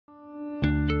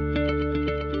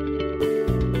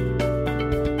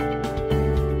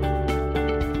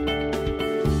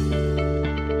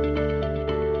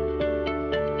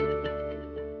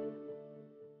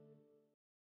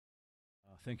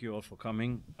Thank you all for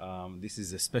coming. This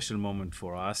is a special moment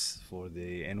for us, for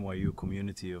the NYU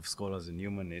community of scholars and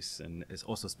humanists, and it's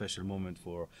also a special moment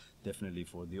for, definitely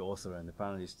for the author and the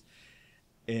panelists,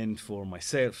 and for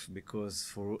myself, because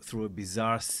through a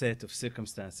bizarre set of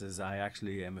circumstances, I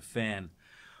actually am a fan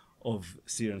of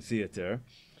Syrian theater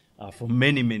for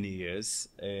many, many years.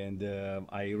 And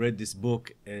I read this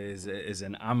book as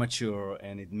an amateur,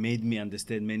 and it made me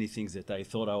understand many things that I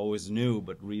thought I always knew,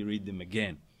 but reread them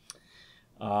again.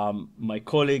 My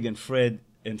colleague and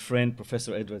friend,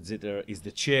 Professor Edward Ziter, is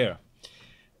the chair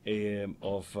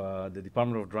of the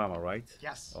Department of Drama, right?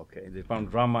 Yes. Okay, the Department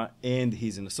of Drama, and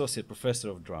he's an associate professor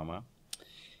of drama.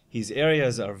 His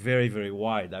areas are very, very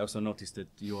wide. I also noticed that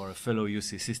you are a fellow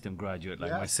UC system graduate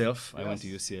like myself. Yes. I went to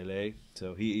UCLA.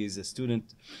 So he is a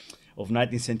student of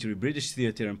 19th century British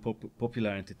theater and popular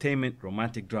entertainment,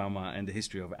 romantic drama, and the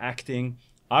history of acting,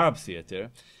 Arab theater.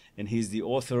 And he's the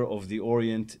author of The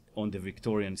Orient on the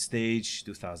Victorian Stage,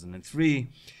 2003,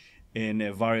 and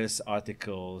various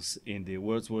articles in the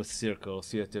Wordsworth Circle,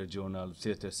 Theatre Journal,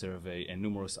 Theatre Survey, and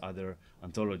numerous other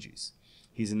anthologies.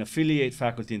 He's an affiliate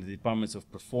faculty in the Departments of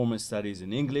Performance Studies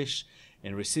in English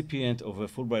and recipient of a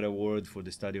Fulbright Award for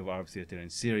the study of Arab theater in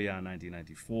Syria,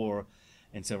 1994,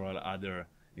 and several other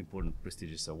important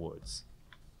prestigious awards.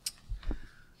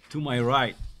 To my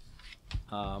right,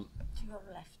 To your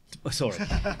left. sorry,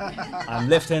 I'm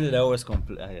left-handed. I always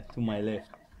to my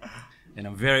left, and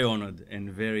I'm very honored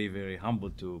and very, very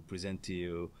humbled to present to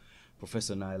you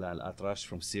Professor Naila Atrash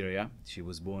from Syria. She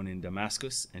was born in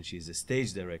Damascus, and she's a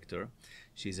stage director.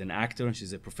 She's an actor, and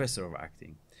she's a professor of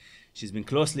acting. She's been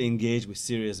closely engaged with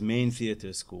Syria's main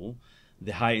theater school,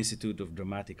 the High Institute of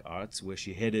Dramatic Arts, where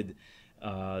she headed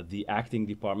the acting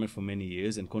department for many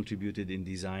years and contributed in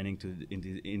designing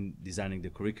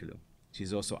the curriculum.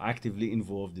 She's also actively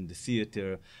involved in the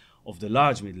theater of the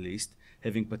large Middle East,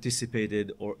 having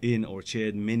participated or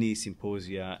chaired many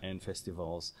symposia and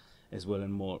festivals, as well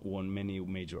and won many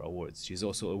major awards. She's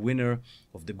also a winner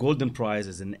of the Golden Prize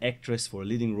as an actress for a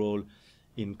leading role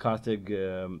in Carthage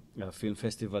Film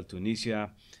Festival,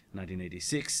 Tunisia,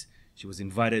 1986. She was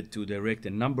invited to direct a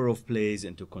number of plays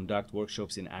and to conduct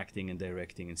workshops in acting and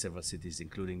directing in several cities,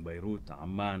 including Beirut,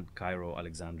 Amman, Cairo,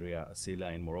 Alexandria,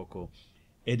 Asila in Morocco,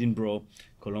 Edinburgh,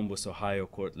 Columbus, Ohio,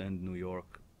 Cortland, New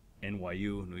York,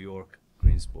 NYU, New York,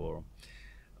 Greensboro,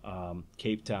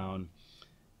 Cape Town,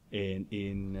 and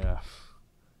in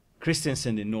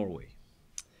Kristiansand in Norway.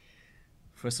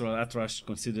 Professor Atrash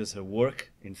considers her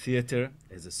work in theater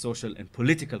as a social and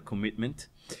political commitment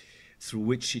through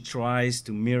which she tries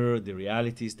to mirror the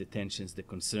realities, the tensions, the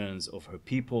concerns of her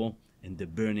people and the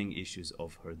burning issues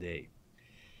of her day,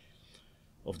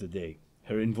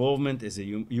 Her involvement as a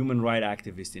human rights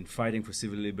activist in fighting for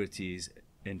civil liberties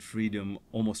and freedom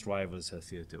almost rivals her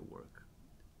theater work.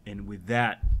 And with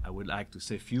that, I would like to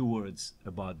say a few words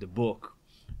about the book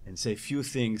and say a few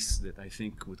things that I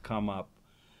think would come up.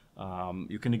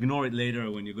 You can ignore it later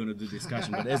when you're going to do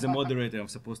discussion, but as a moderator,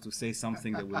 I'm supposed to say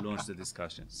something that will launch the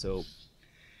discussion. So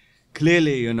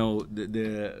clearly, you know,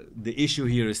 the issue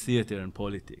here is theater and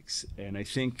politics. And I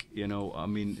think, you know, I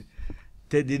mean,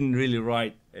 Ted didn't really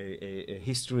write a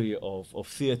history of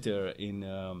theater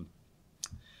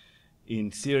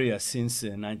in Syria since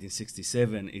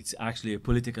 1967. It's actually a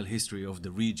political history of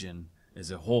the region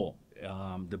as a whole.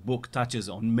 The book touches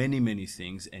on many, many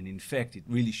things, and in fact, it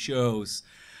really shows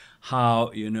how,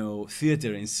 you know,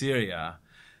 theater in Syria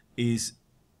is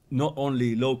not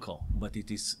only local, but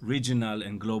it is regional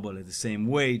and global in the same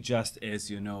way, just as,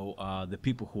 you know, the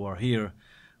people who are here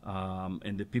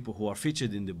and the people who are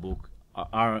featured in the book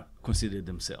are considered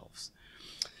themselves.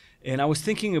 And I was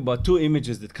thinking about two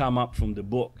images that come up from the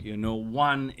book. You know,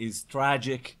 one is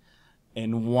tragic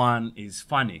and one is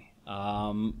funny.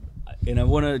 And I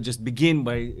want to just begin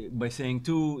by saying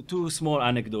two small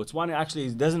anecdotes. One actually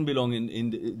doesn't belong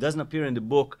it doesn't appear in the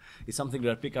book. It's something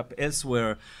that I pick up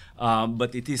elsewhere,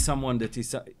 but it is someone that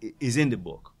is in the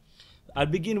book. I'll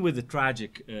begin with the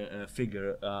tragic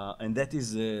figure, and that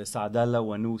is Saadallah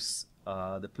Wanous,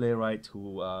 the playwright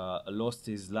who lost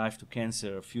his life to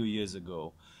cancer a few years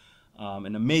ago.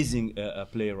 An amazing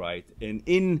playwright. And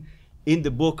in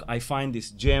the book, I find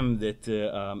this gem that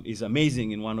is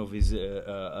amazing in one of his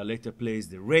later plays,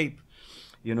 The Rape.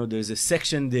 You know, there's a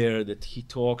section there that he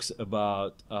talks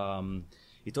about.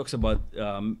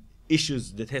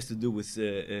 Issues that has to do with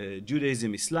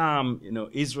Judaism, Islam, you know,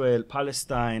 Israel,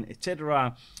 Palestine,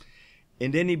 etc.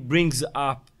 And then he brings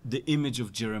up the image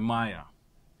of Jeremiah,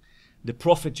 the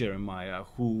prophet Jeremiah,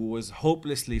 who was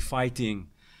hopelessly fighting,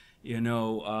 you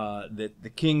know, that the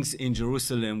kings in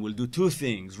Jerusalem will do two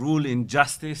things: rule in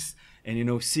justice and, you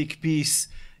know, seek peace,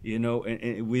 you know,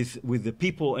 and with the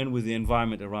people and with the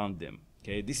environment around them.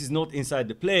 Okay, this is not inside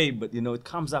the play, but you know, it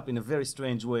comes up in a very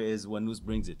strange way as Wanus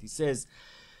brings it. He says,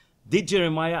 "Did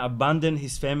Jeremiah abandon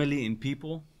his family and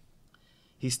people?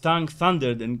 His tongue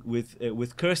thundered and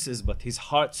with curses, but his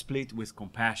heart split with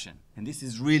compassion." And this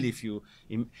is really, if you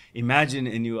imagine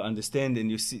and you understand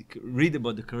and you read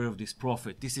about the career of this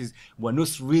prophet, this is,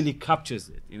 Wanus really captures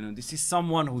it. You know, this is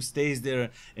someone who stays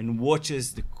there and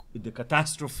watches the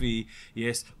catastrophe,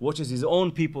 yes, watches his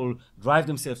own people drive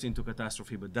themselves into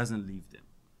catastrophe, but doesn't leave them.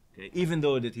 Okay? Even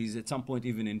though that he's at some point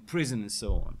even in prison and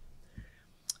so on.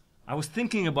 I was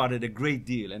thinking about it a great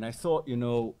deal, and I thought, you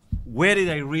know, where did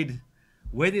I read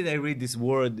this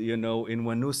word, you know, in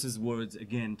Wanus's words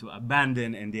again, to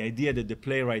abandon, and the idea that the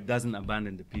playwright doesn't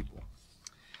abandon the people.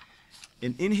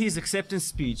 And in his acceptance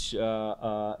speech,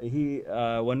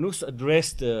 Wanus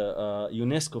addressed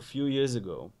UNESCO a few years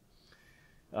ago.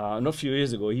 Not a few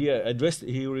years ago,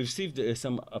 he received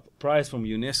some prize from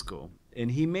UNESCO,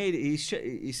 and he made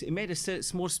a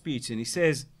small speech, and he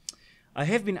says, "I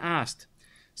have been asked,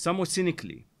 somewhat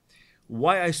cynically,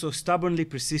 why I so stubbornly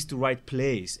persist to write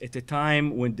plays at a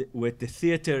time when the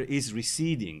theater is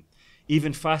receding,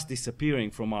 even fast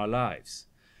disappearing from our lives.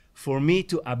 For me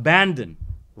to abandon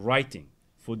writing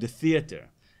for the theater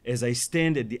as I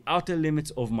stand at the outer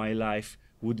limits of my life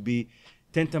would be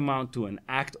tantamount to an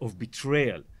act of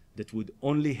betrayal that would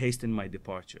only hasten my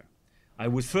departure. I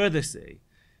would further say,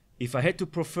 if I had to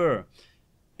prefer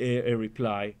a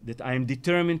reply, that I am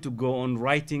determined to go on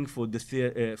writing for the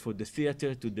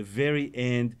theater to the very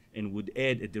end, and would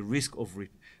add, at the risk of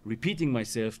repeating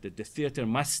myself, that the theater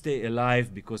must stay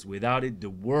alive, because without it the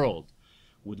world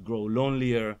would grow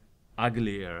lonelier,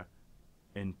 uglier,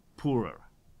 and poorer."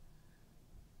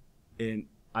 And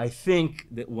I think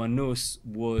that Wanus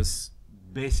was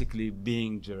basically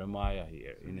being Jeremiah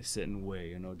here in a certain way,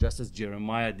 you know, just as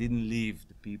Jeremiah didn't leave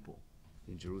the people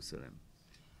in Jerusalem.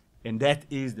 And that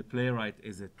is the playwright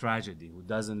as a tragedy, who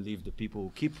doesn't leave the people,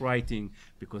 who keep writing,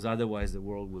 because otherwise the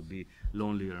world will be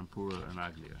lonelier and poorer and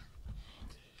uglier.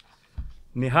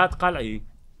 Nihat Qal'i,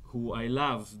 who I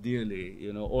love dearly,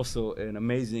 you know, also an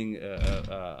amazing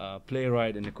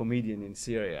playwright and a comedian in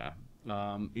Syria.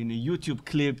 In a YouTube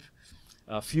clip,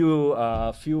 a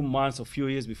few months or few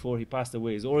years before he passed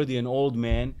away, he's already an old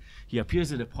man. He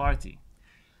appears at a party,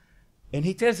 and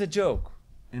he tells a joke.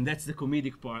 And that's the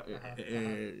comedic part,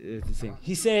 the thing.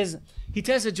 He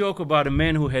tells a joke about a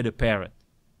man who had a parrot.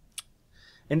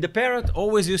 And the parrot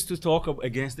always used to talk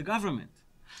against the government.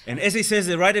 And as he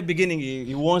says right at the beginning,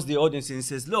 he warns the audience and he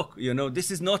says, "Look, you know, this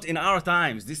is not in our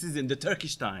times. This is in the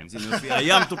Turkish times. You know, fi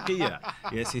ayam Turkiya."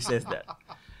 Yes, he says that.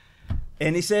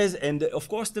 And he says, and of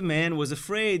course the man was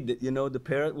afraid that, you know, the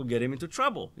parrot would get him into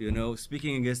trouble, you know,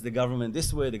 speaking against the government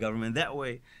this way, the government that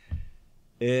way.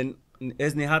 And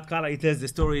as Nihat Qal'i tells the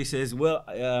story, he says, well,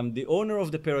 the owner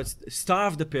of the parrot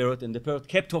starved the parrot, and the parrot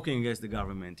kept talking against the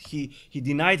government. He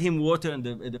denied him water, and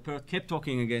the parrot kept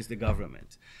talking against the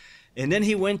government. And then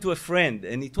he went to a friend,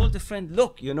 and he told the friend,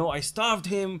 "Look, you know, I starved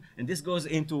him." And this goes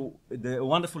into the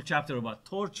wonderful chapter about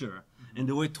torture, and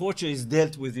the way torture is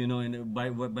dealt with, you know,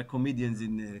 by comedians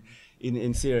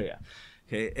in Syria.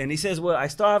 Okay, and he says, "Well, I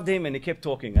starved him and he kept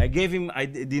talking. I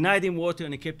denied him water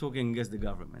and he kept talking against the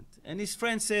government." And his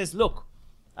friend says, "Look,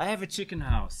 I have a chicken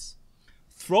house.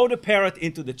 Throw the parrot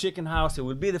into the chicken house. He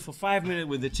will be there for 5 minutes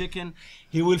with the chicken.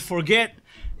 He will forget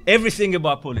everything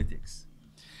about politics."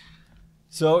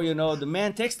 So, you know, the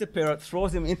man takes the parrot,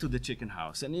 throws him into the chicken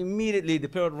house, and immediately the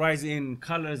parrot rises in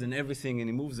colors and everything, and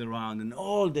he moves around, and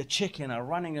all the chicken are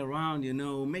running around, you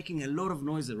know, making a lot of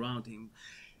noise around him,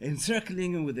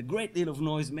 encircling him with a great deal of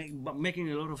noise,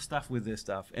 making a lot of stuff with their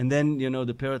stuff. And then, you know,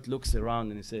 the parrot looks around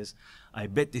and he says, "I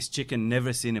bet this chicken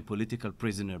never seen a political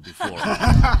prisoner before."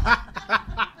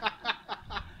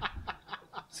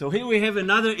 So here we have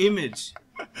another image.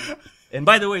 And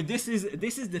by the way, this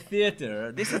is the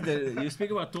theater. You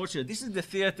speak about torture. This is the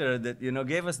theater that, you know,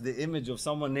 gave us the image of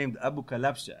someone named Abu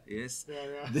Kalabsha. Yes,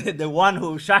 yeah. The one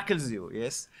who shackles you.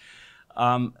 Yes.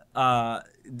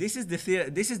 This is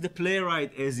the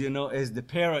playwright, as you know, as the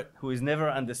parrot who is never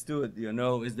understood, you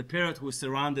know, as the parrot who is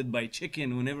surrounded by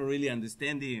chicken who never really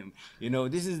understand him. You know,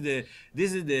 this is the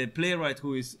playwright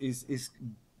who is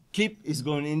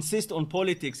going to insist on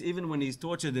politics even when he's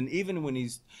tortured, and even when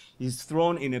he's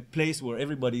thrown in a place where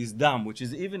everybody is dumb, which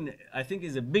is even, I think,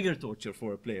 is a bigger torture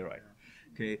for a playwright.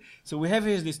 Okay, so we have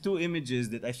here these two images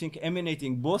that I think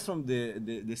emanating both from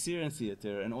the Syrian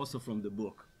theater and also from the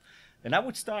book. And I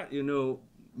would start, you know,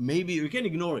 maybe we can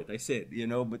ignore it, I said, you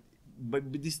know, but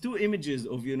but these two images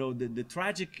of, you know, the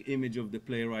tragic image of the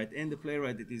playwright and the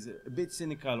playwright that is a bit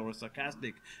cynical or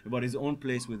sarcastic about his own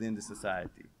place within the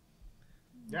society.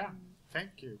 Yeah,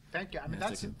 thank you. I mean,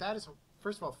 that is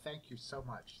first of all, thank you so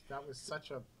much. That was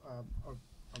such a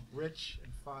rich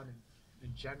and fun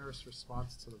and generous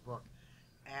response to the book.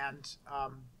 And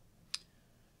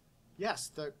yes,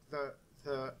 the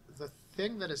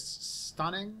thing that is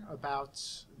stunning about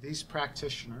these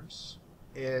practitioners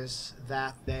is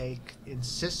that they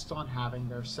insist on having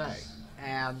their say,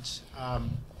 and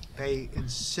they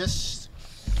insist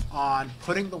on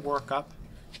putting the work up,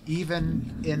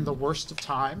 even in the worst of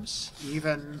times,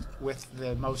 even with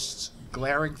the most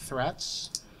glaring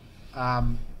threats,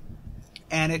 and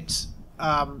it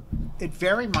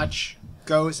very much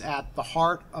goes at the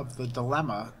heart of the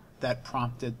dilemma that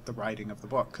prompted the writing of the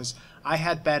book. Because I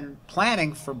had been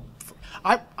planning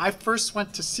I first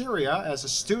went to Syria as a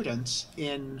student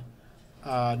in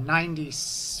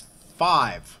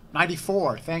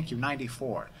 94, thank you,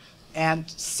 94. And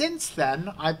since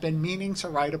then, I've been meaning to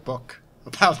write a book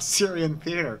about Syrian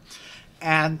theater.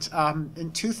 And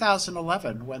in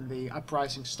 2011, when the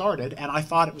uprising started, and I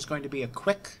thought it was going to be a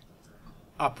quick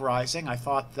uprising, I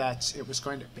thought that it was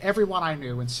going to, everyone I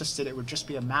knew insisted it would just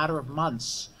be a matter of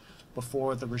months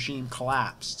before the regime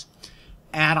collapsed.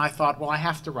 And I thought, well, I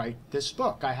have to write this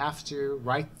book. I have to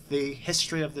write the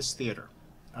history of this theater.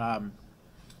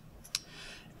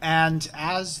 And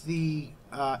as and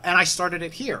I started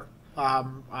it here.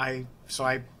 I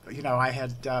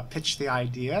had pitched the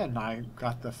idea, and I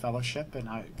got the fellowship, and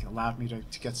it allowed me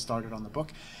to get started on the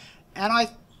book. And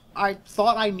I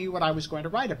thought I knew what I was going to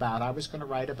write about. I was going to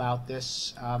write about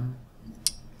this. I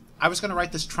was going to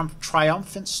write this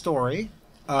triumphant story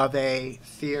of a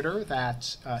theater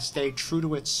that stayed true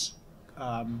to its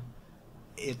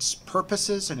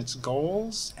purposes and its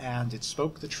goals, and it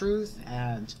spoke the truth,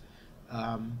 and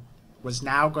was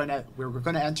now we were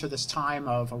going to enter this time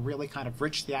of a really kind of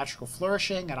rich theatrical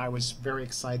flourishing, and I was very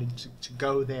excited to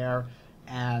go there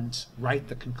and write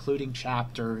the concluding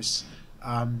chapters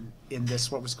in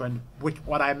this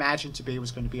what I imagined to be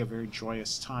was going to be a very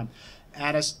joyous time.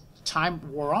 And as time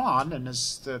wore on, and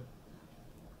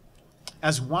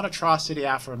as one atrocity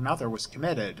after another was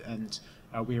committed, and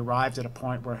we arrived at a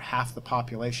point where half the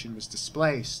population was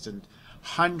displaced and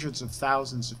hundreds of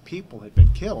thousands of people had been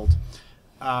killed,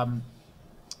 the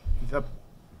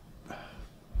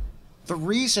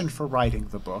reason for writing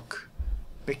the book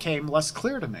became less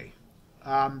clear to me.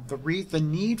 The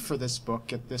need for this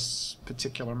book at this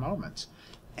particular moment,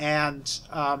 and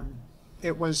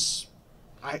it was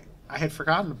I had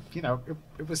forgotten. You know,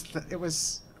 it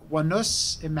was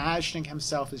Wanus imagining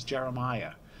himself as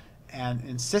Jeremiah, and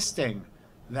insisting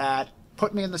that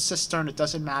put me in the cistern. It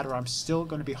doesn't matter. I'm still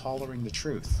going to be hollering the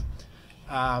truth.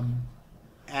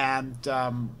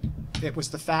 It was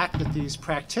the fact that these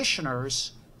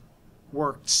practitioners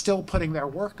were still putting their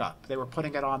work up. They were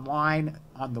putting it online,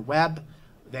 on the web.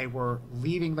 They were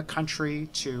leaving the country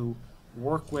to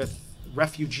work with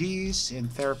refugees in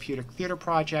therapeutic theater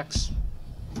projects.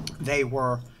 They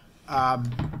were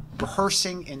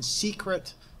rehearsing in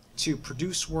secret to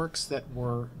produce works that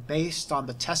were based on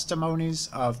the testimonies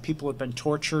of people who had been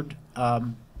tortured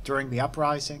during the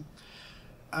uprising.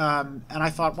 And I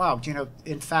thought, wow, you know,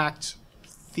 in fact,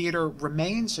 theater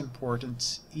remains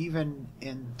important even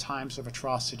in times of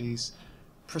atrocities,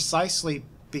 precisely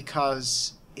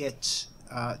because it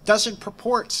doesn't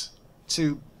purport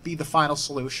to be the final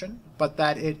solution, but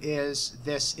that it is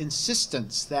this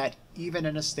insistence that even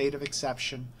in a state of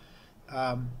exception,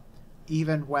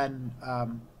 even when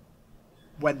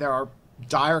there are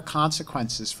dire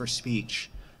consequences for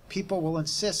speech, people will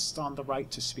insist on the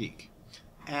right to speak.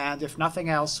 And if nothing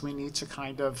else, we need to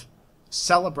kind of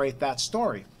celebrate that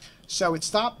story. So it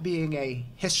stopped being a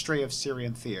history of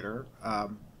Syrian theater,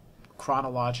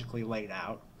 chronologically laid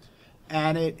out,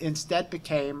 and it instead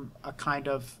became a kind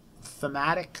of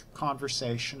thematic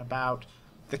conversation about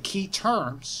the key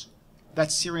terms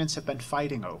that Syrians have been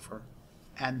fighting over,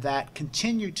 and that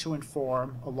continue to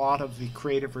inform a lot of the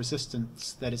creative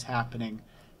resistance that is happening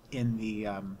in the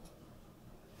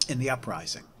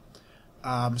uprising.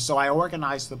 So I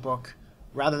organized the book,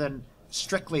 rather than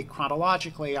strictly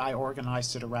chronologically, I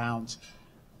organized it around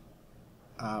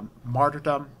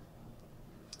martyrdom,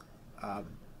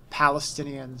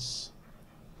 Palestinians,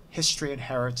 history and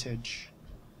heritage,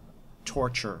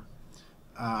 torture.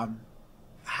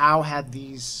 How had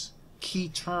these key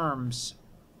terms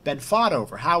been fought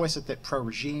over? How is it that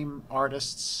pro-regime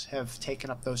artists have taken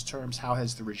up those terms? How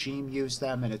has the regime used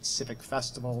them in its civic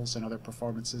festivals and other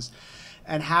performances?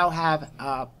 And how have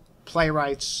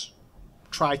playwrights,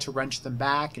 try to wrench them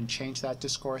back and change that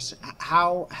discourse?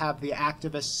 How have the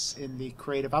activists in the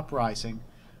creative uprising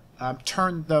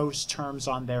turned those terms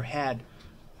on their head?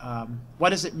 What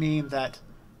does it mean that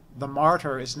the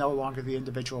martyr is no longer the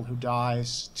individual who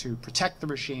dies to protect the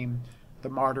regime? The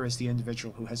martyr is the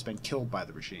individual who has been killed by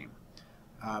the regime.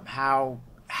 How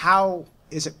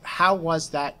was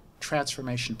that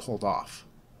transformation pulled off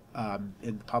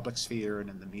in the public sphere and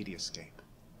in the mediascape?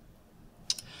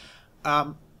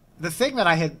 The thing that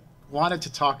I had wanted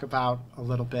to talk about a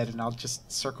little bit, and I'll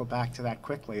just circle back to that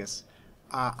quickly, is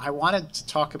I wanted to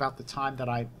talk about the time that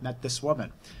I met this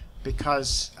woman,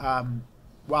 because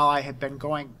while I had been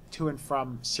going to and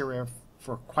from Syria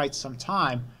for quite some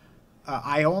time,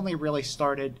 I only really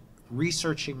started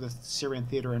researching the Syrian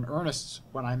theater in earnest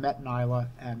when I met Naila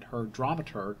and her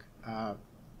dramaturg,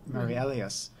 Mary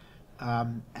Elias,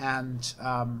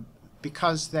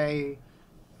 because they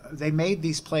made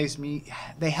these plays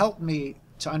they helped me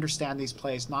to understand these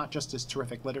plays not just as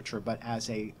terrific literature, but as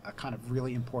a kind of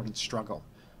really important struggle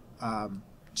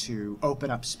to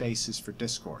open up spaces for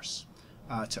discourse,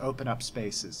 to open up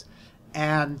spaces.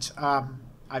 And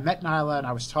I met Naila, and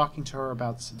I was talking to her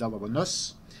about Sadella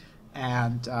Wanus,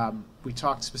 and we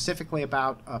talked specifically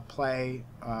about a play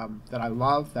that I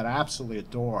love, that I absolutely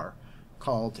adore,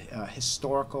 called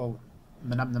Historical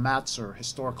Manamnamats, or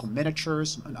Historical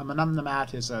Miniatures. A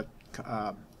Manamnamat is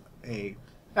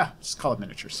just call it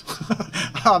miniatures.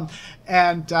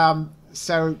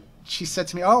 So she said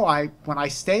to me, when I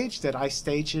staged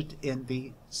it in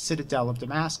the Citadel of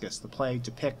Damascus. The play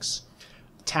depicts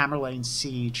Tamerlane's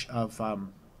siege of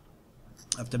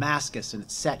Damascus, and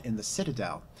it's set in the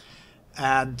Citadel.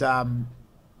 And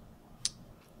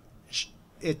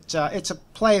it's a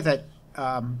play that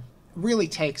really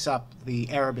takes up the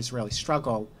Arab-Israeli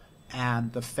struggle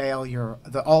and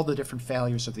all the different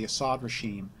failures of the Assad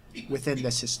regime within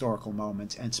this historical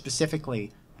moment, and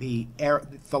specifically the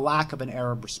lack of an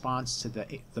Arab response to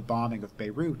the bombing of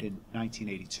Beirut in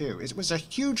 1982. It was a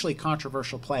hugely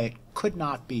controversial play. It could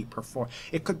not be performed.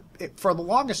 For the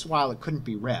longest while, it couldn't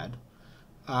be read.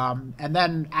 And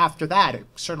then after that, it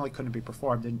certainly couldn't be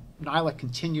performed. And Naila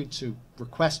continued to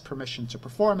request permission to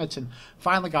perform it, and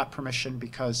finally got permission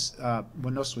because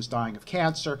Wanus was dying of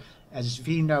cancer. As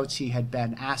V notes, he had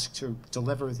been asked to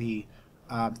deliver the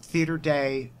Theater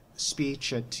Day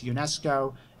speech at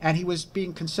UNESCO, and he was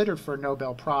being considered for a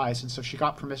Nobel Prize, and so she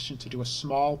got permission to do a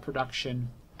small production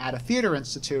at a theater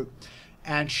institute,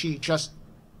 and she just,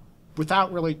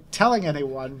 without really telling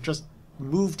anyone, just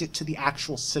moved it to the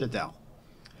actual Citadel,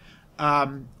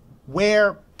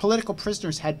 where political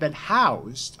prisoners had been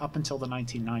housed up until the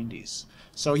 1990s.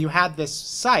 So you had this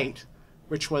site,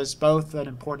 which was both an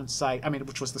important site,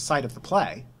 which was the site of the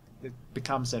play. It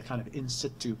becomes a kind of in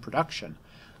situ production.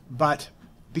 But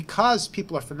because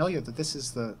people are familiar that this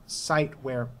is the site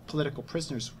where political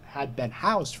prisoners had been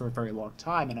housed for a very long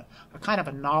time, and a kind of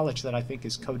a knowledge that I think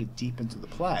is coded deep into the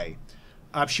play,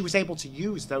 she was able to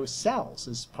use those cells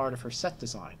as part of her set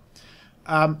design.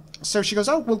 So she goes,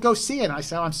 we'll go see it. And I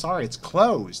said, I'm sorry, it's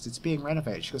closed. It's being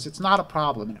renovated. She goes, it's not a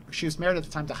problem. And she was married at the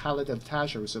time to Khalid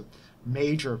El-Tajr, who was a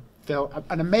major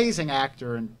an amazing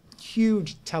actor and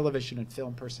huge television and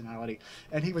film personality.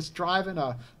 And he was driving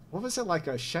what was it, like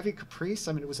a Chevy Caprice?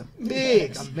 It was a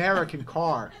big American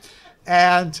car.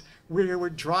 And we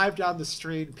would drive down the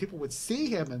street, and people would see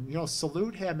him and,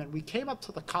 salute him. And we came up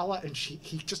to the Kala, and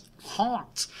he just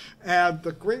honked. And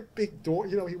the great big door,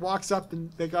 he walks up,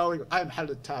 and they go, I'm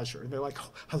Khalid Tajr. And they're like,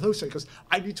 hello, sir. He goes,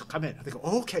 I need to come in. And they go,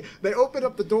 okay. They open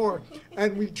up the door,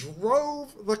 and we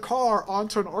drove the car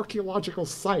onto an archaeological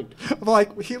site.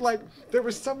 There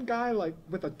was some guy,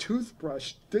 with a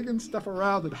toothbrush digging stuff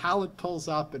around, and Khalid pulls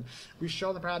up, and we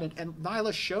show them around. And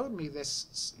Naila showed me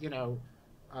this,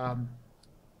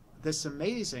 this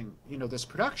amazing, this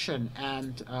production,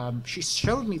 and she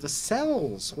showed me the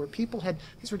cells where people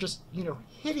these were just,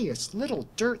 hideous little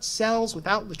dirt cells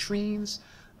without latrines,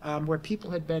 where people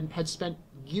had spent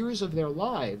years of their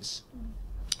lives,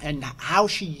 and how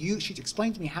she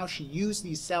explained to me how she used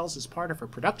these cells as part of her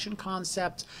production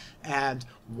concept, and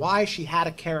why she had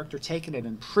a character taken and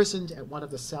imprisoned at one of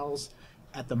the cells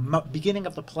at the beginning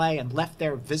of the play and left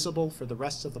there visible for the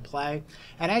rest of the play.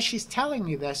 And as she's telling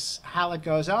me this, Khalid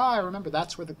goes, I remember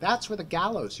that's where the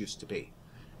gallows used to be.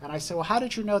 And I said, well, how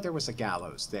did you know there was a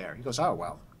gallows there? He goes, I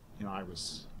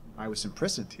was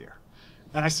imprisoned here.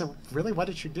 And I said, really, what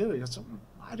did you do? He goes,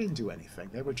 I didn't do anything.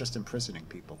 They were just imprisoning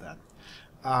people then.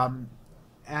 I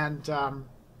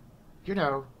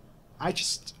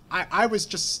was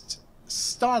just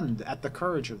stunned at the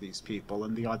courage of these people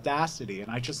and the audacity.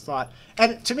 And I just thought,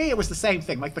 and to me it was the same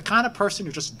thing, like the kind of person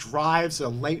who just drives a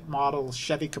late model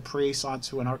Chevy Caprice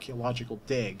onto an archaeological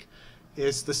dig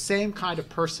is the same kind of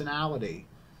personality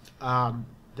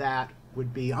that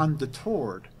would be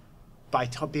undetoured by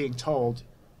being told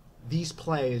these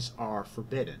plays are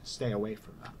forbidden, stay away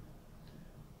from them.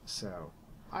 So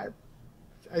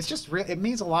it's just it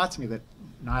means a lot to me that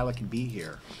Naila can be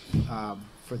here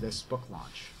for this book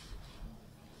launch.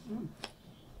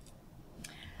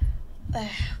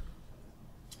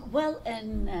 Well,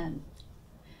 in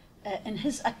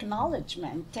his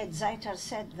acknowledgement, Ted Ziter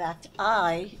said that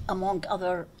I, among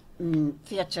other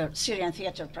Syrian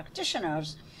theater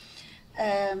practitioners,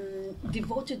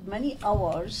 devoted many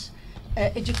hours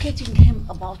educating him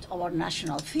about our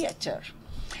national theater.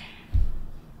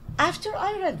 After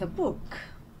I read the book,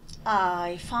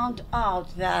 I found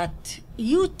out that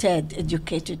you, Ted,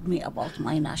 educated me about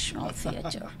my national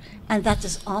theater. And that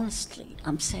is honestly,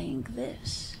 I'm saying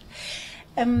this.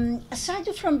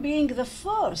 Aside from being the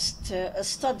first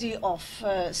study of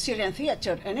Syrian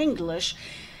theater in English,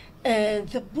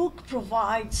 the book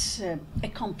provides a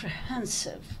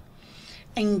comprehensive,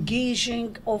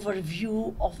 engaging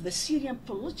overview of the Syrian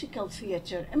political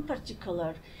theater in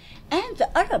particular, and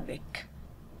the Arabic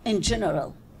in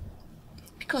general.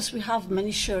 Because we have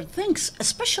many shared things,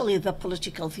 especially the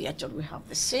political theater. We have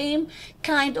the same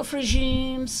kind of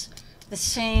regimes, the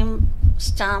same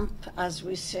stamp, as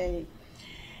we say.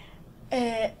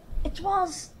 It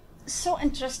was so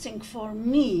interesting for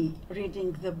me,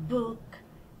 reading the book,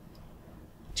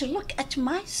 to look at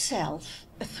myself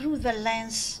through the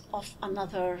lens of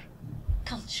another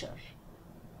culture.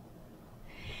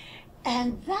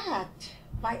 And that,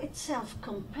 by itself,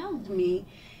 compelled me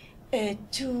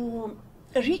to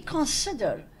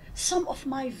reconsider some of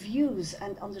my views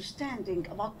and understanding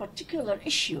about particular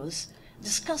issues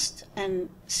discussed in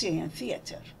Syrian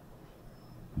theater.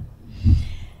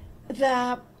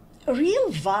 The real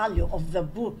value of the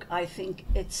book, I think,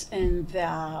 it's in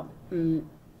the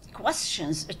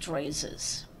questions it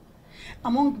raises.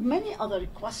 Among many other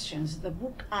questions, the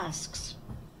book asks,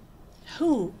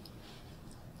 who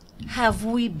have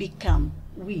we become,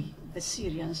 we, the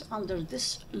Syrians, under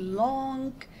this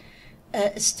long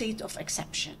state of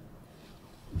exception,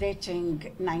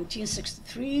 dating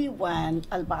 1963, when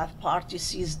Al-Ba'ath Party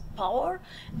seized power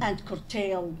and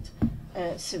curtailed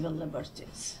civil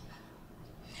liberties.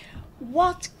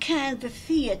 What can the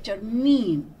theater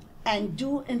mean and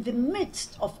do in the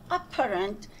midst of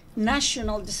apparent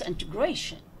national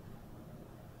disintegration?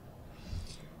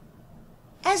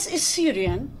 As a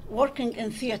Syrian working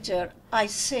in theater, I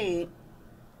say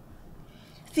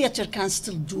theater can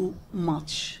still do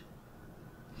much.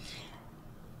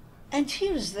 And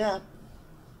here's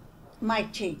my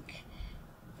take.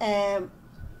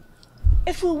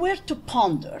 If we were to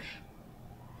ponder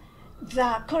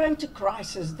the current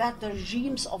crisis that the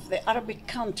regimes of the Arabic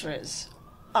countries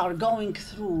are going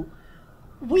through,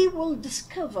 we will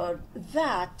discover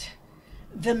that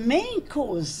the main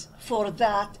cause for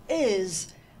that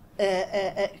is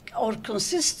or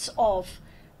consists of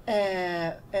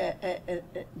the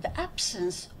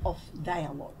absence of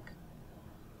dialogue.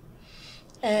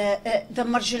 The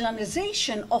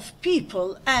marginalization of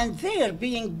people and their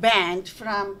being banned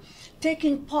from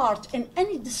taking part in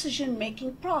any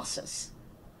decision-making process.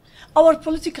 Our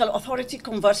political authority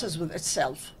converses with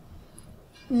itself.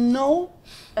 No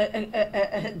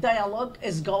dialogue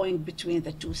is going between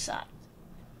the two sides.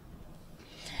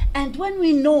 And when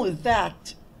we know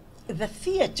that the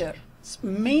theater's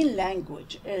main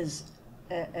language is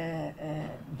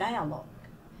dialogue,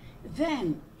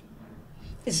 then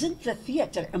isn't the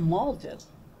theater a model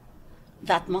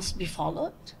that must be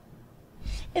followed?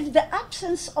 If the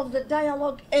absence of the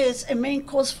dialogue is a main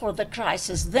cause for the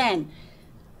crisis, then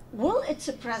will its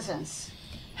presence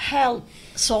help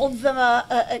solve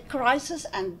the crisis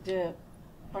and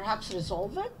perhaps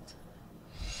resolve it?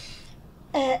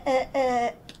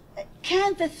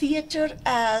 Can the theater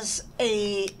as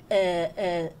a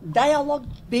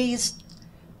dialogue-based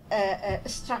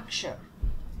structure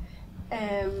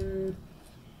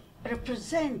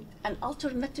represent an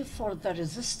alternative for the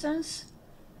resistance,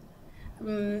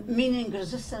 meaning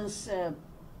resistance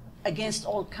against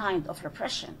all kind of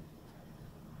repression?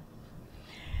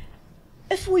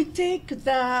 If we take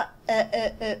the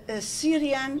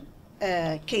Syrian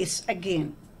case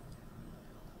again,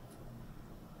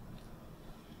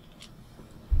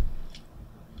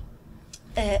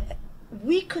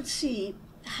 we could see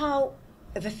how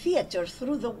the theater,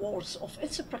 through the words of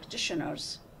its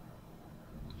practitioners,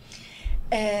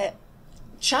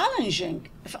 challenging,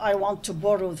 if I want to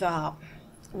borrow the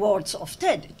words of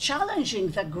Ted, challenging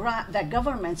the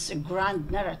government's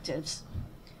grand narratives,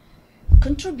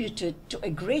 contributed to a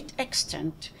great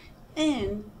extent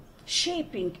in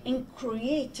shaping, in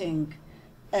creating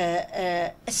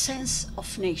a sense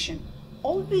of nation,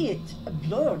 albeit a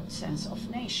blurred sense of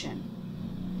nation.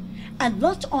 And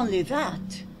not only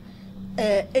that,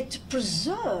 it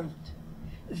preserved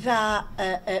the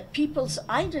people's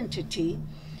identity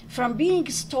from being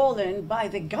stolen by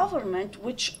the government,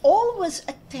 which always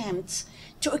attempts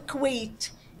to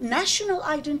equate national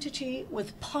identity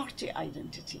with party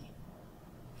identity.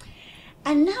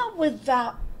 And now with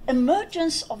the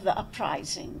emergence of the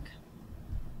uprising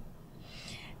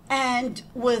and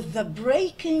with the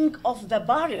breaking of the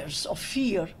barriers of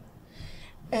fear,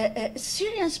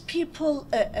 Syrian people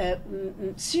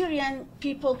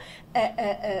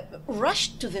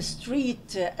rushed to the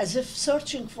street as if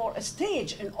searching for a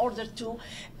stage in order to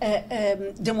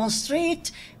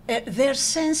demonstrate their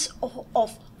sense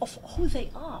of who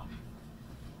they are.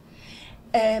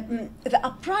 The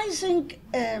uprising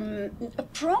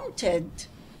prompted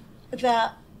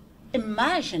the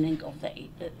imagining of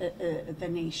the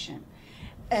nation.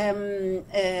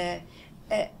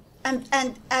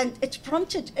 And it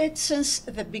prompted it since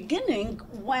the beginning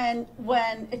when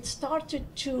it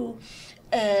started to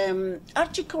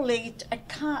articulate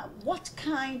what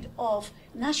kind of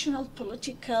national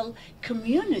political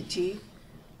community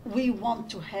we want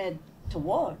to head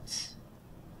towards.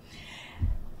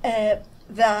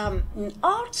 The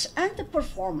arts and the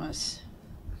performance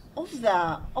of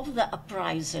the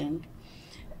uprising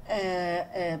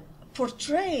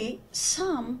portray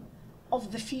some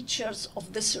of the features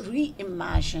of this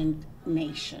reimagined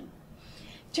nation.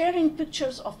 Tearing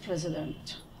pictures of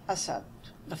President Assad,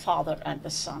 the father and the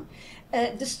son,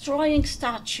 destroying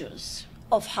statues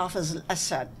of Hafiz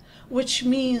al-Assad, which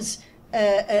means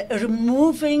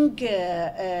removing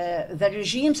the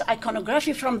regime's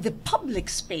iconography from the public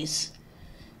space,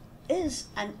 is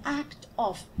an act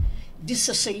of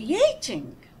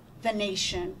dissociating the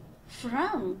nation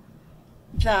from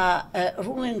the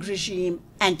ruling regime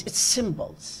and its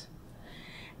symbols.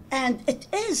 And it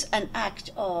is an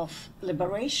act of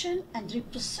liberation and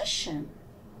reposition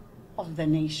of the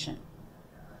nation.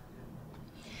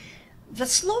 The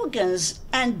slogans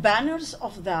and banners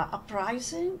of the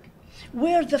uprising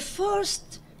were the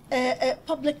first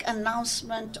public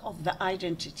announcement of the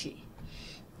identity.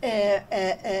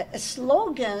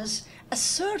 Slogans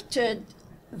asserted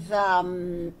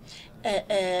the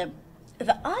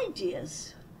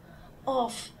ideas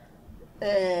of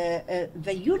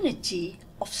the unity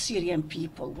of Syrian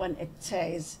people when it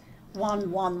says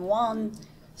 111,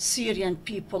 Syrian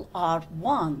people are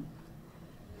one,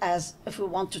 as if we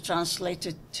want to translate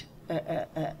it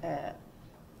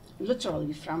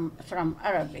literally from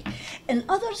Arabic. In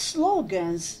other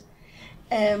slogans,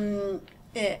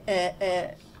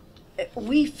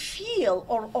 we feel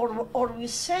or we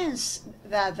sense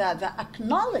the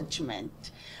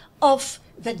acknowledgement of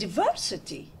the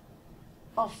diversity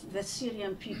of the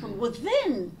Syrian people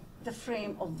within the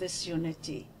frame of this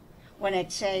unity. When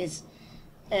it says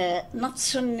not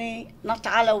Sunni, not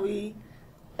Alawi,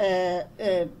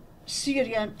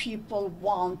 Syrian people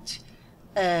want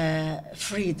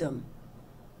freedom.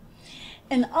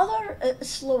 In other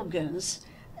slogans,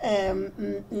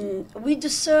 we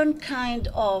discern kind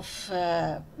of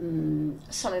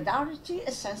solidarity,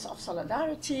 a sense of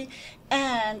solidarity,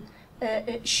 and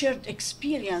shared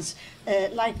experience,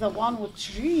 like the one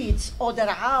which reads, O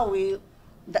Dar'awi,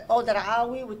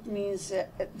 which means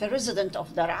the resident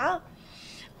of Dar'a.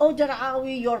 O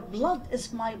Dar'awi, your blood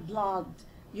is my blood,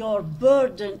 your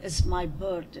burden is my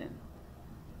burden.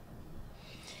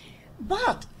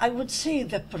 But I would say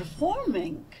the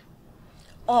performing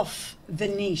of the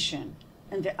nation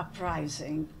and the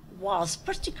uprising was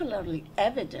particularly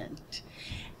evident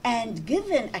and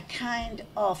given a kind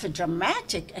of a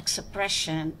dramatic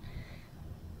expression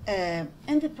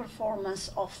in the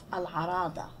performance of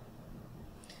Al-Arada.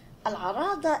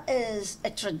 Al-Arada is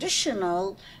a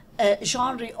traditional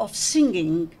genre of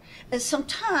singing,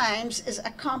 sometimes is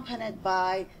accompanied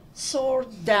by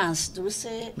sword dance. Do we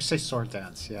say? We say sword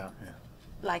dance, yeah.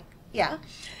 Like, yeah.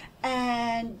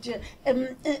 And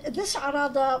this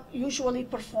arada usually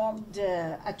performed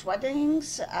at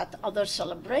weddings, at other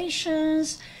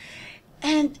celebrations.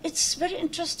 And it's very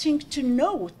interesting to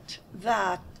note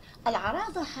that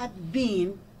al-arada had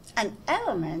been an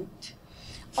element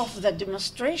of the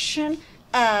demonstration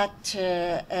at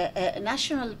a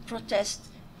national protest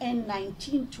in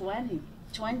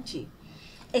 1920.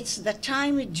 It's the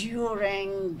time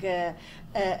during the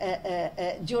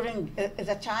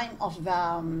time of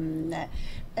the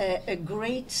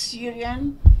great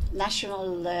Syrian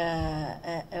national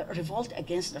revolt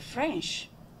against the French.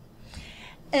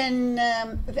 In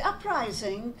the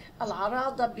uprising,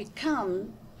 Al-Arada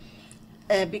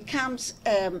becomes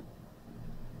a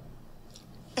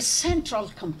central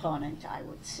component, I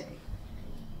would say,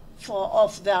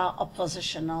 of the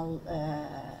oppositional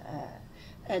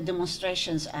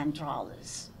demonstrations and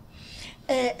rallies.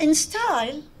 In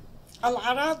style,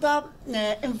 Al-Arada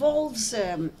involves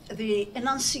the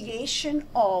enunciation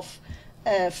of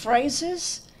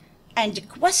phrases and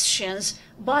questions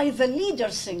by the leader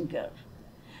singer,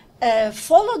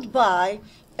 followed by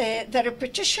the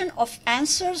repetition of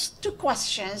answers to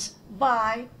questions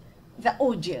by the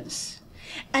audience.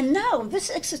 And now this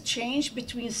exchange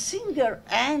between singer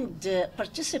and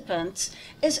participants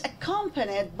is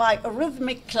accompanied by a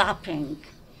rhythmic clapping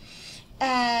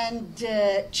and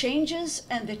changes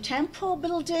in the tempo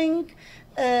building,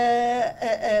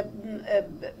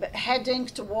 heading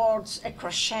towards a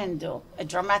crescendo, a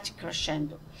dramatic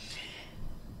crescendo.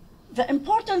 The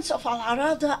importance of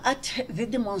Al-Arada at the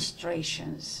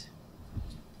demonstrations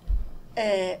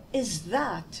is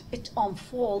that it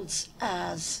unfolds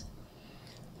as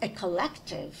a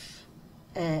collective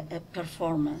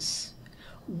performance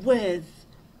with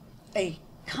a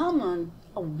common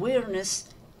awareness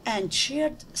and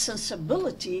shared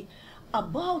sensibility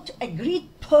about agreed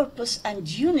purpose and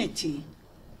unity,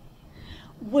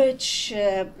 which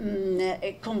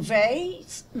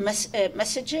conveys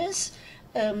messages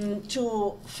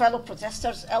to fellow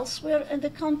protesters elsewhere in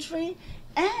the country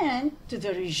and to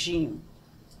the regime.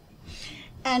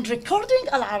 And recording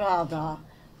Al-Arada,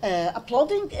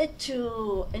 uploading it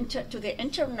to the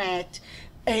internet,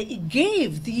 it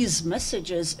gave these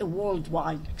messages a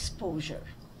worldwide exposure.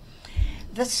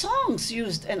 The songs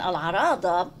used in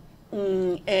Al-Arada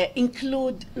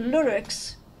include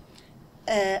lyrics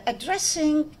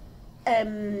addressing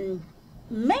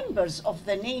members of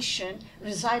the nation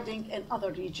residing in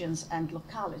other regions and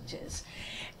localities.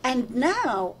 And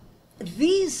now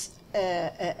these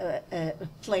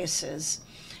places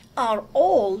are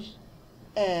all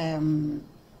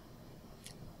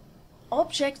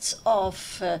objects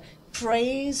of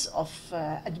praise, of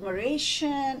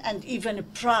admiration, and even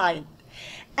pride.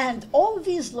 And all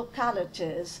these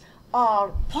localities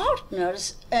are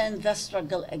partners in the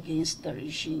struggle against the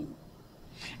regime.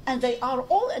 And they are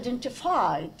all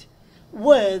identified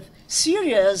with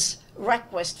Syria's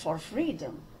request for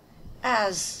freedom,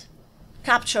 as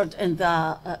captured in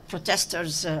the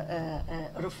protesters'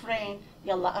 refrain,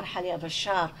 Yalla arhal ya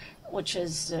Bashar, which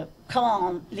is, come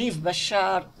on, leave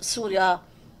Bashar, Syria,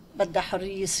 badda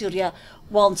hurriya, Syria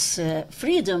wants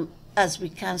freedom, as we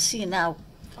can see now.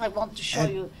 I want to show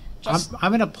you just I'm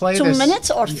going to play 2 this.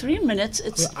 minutes or 3 minutes.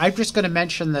 I'm just going to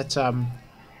mention that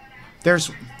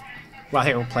there's, well,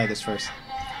 here, we'll play this first.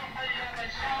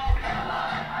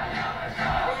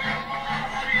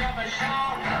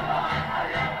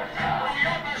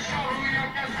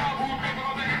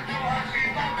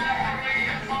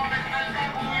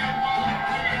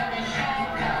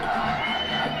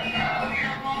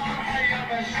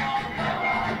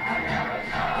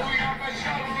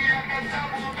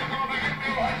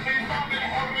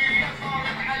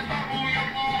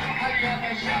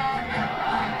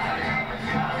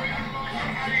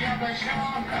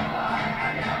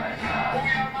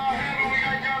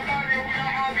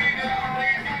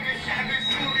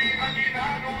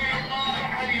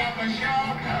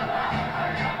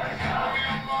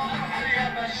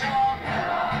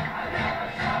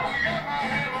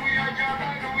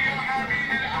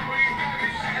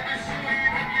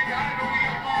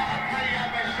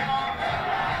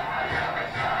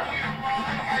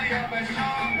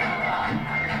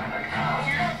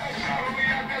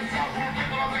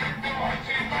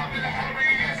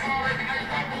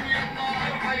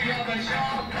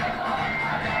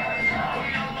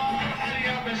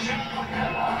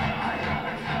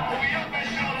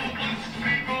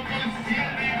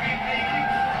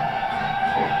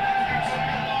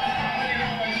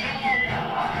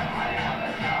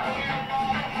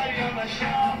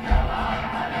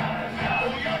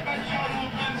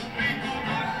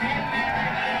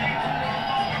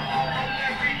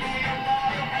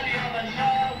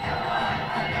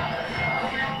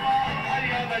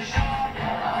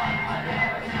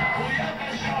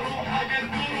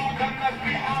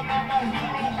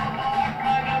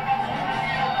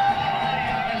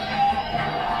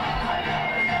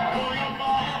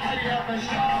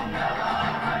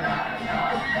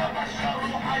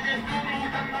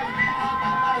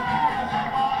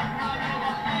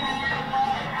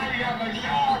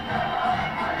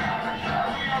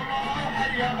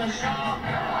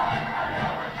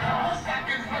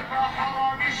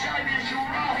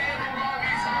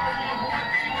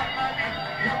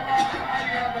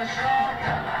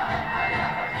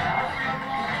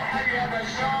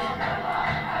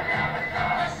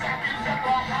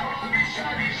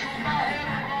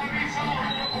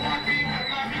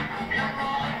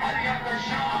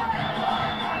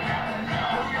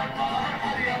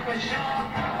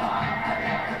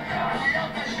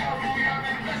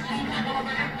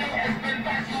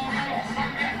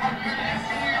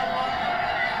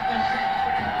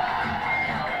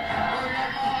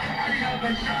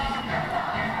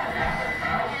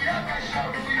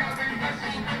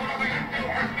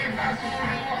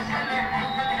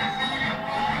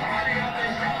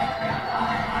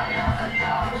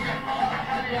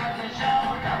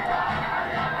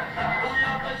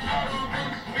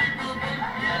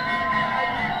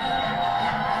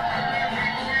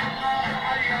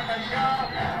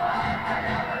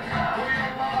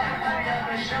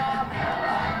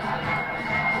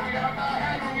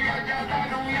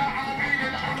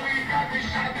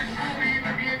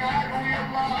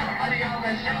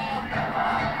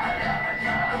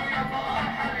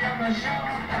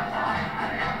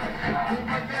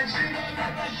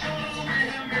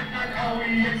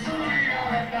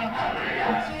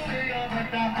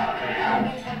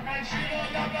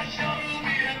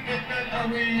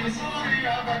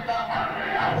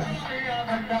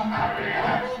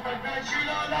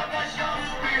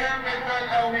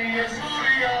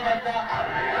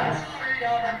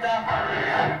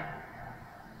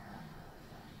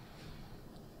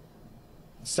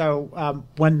 So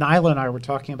when Naila and I were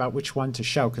talking about which one to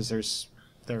show, because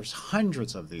there's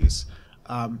hundreds of these,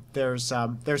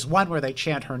 there's one where they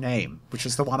chant her name, which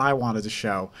is the one I wanted to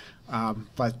show,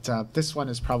 but this one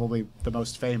is probably the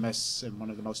most famous and one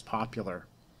of the most popular.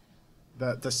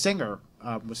 The singer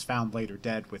was found later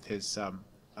dead with his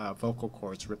vocal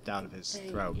cords ripped out of his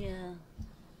throat. Yeah,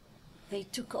 they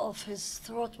took off his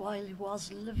throat while he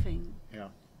was living. Yeah.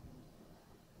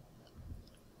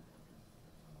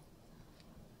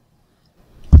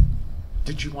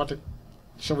 Did you want to?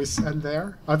 Shall we end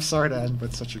there? I'm sorry to end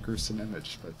with such a gruesome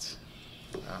image, but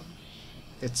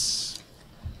it's.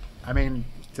 I mean,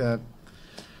 the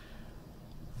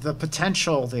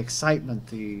potential, the excitement,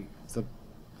 the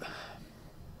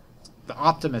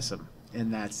optimism in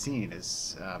that scene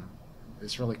is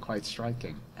really quite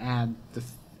striking. And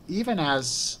even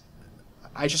as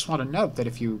I just want to note that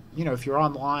if you're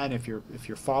online, if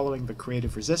you're following the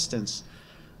creative resistance.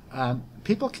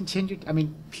 People continue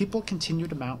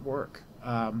to mount work.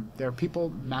 There are people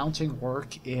mounting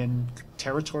work in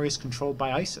territories controlled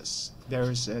by ISIS.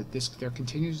 There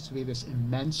continues to be this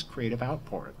immense creative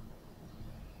outpouring.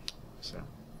 So.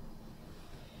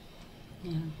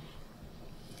 Yeah.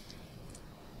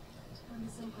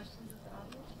 Some questions of the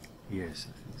audience? Yes,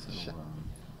 I think so.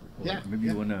 Yeah. Maybe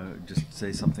you want to just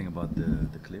say something about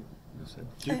the clip you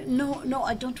said? No,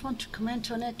 I don't want to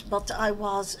comment on it, but I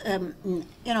was,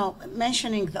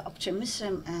 mentioning the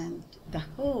optimism and the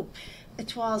hope.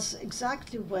 It was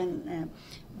exactly when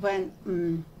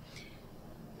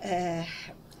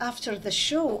after the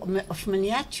show of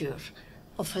miniature,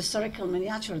 of historical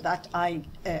miniature that I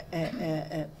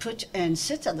put in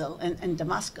Citadel, in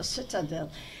Damascus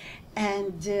Citadel,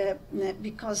 and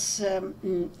because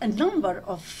a number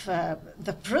of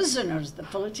the prisoners, the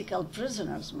political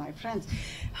prisoners, my friends,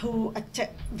 who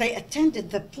they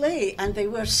attended the play, and they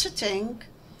were sitting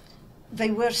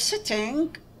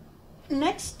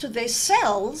next to their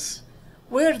cells,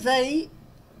 where they,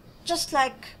 just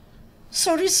like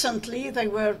so recently, they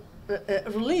were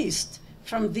released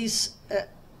from these,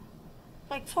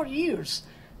 like 4 years,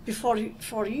 before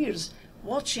 4 years,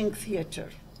 watching theater,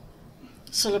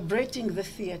 celebrating the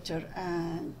theater,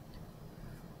 and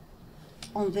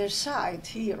on their side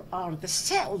here are the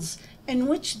cells in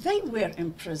which they were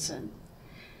imprisoned.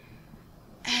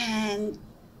 And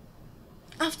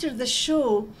after the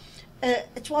show,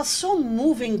 it was so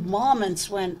moving moments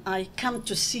when I come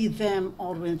to see them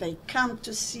or when they come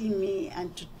to see me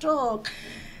and to talk.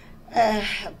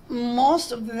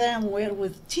 Most of them were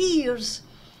with tears,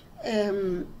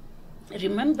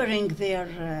 remembering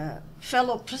their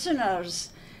fellow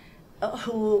prisoners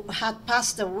who had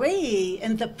passed away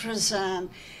in the prison,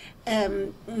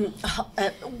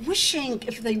 wishing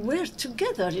if they were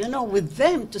together, with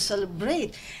them to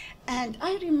celebrate. And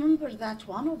I remember that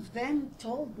one of them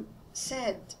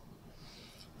said,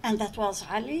 and that was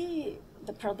Ali,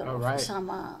 the brother of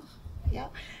Osama, yeah,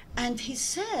 and he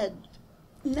said,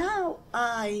 now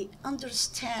I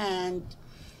understand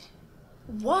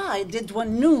why did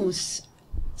Wanous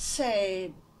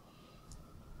say,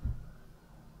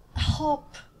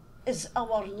 hope is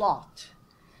our lot.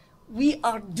 We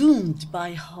are doomed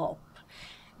by hope,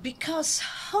 because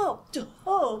to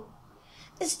hope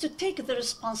is to take the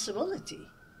responsibility.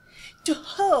 To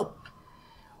hope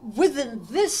within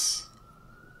this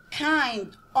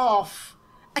kind of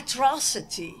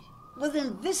atrocity, within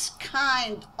this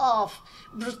kind of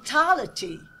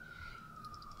brutality,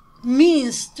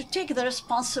 means to take the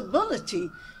responsibility,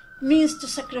 means to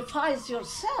sacrifice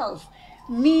yourself,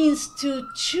 means to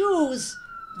choose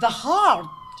the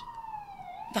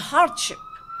hardship,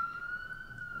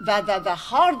 the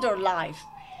harder life.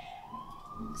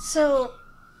 So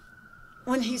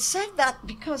when he said that,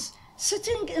 because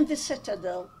sitting in the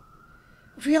citadel,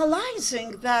 realizing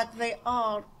that they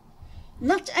are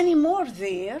not anymore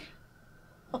there,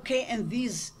 okay, in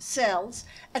these cells,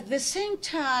 at the same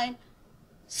time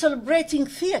celebrating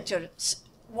theater,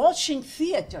 watching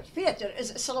theater. Theater is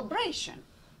a celebration.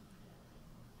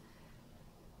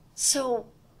 So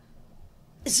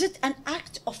is it an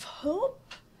act of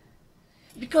hope?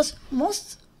 Because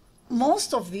most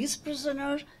of these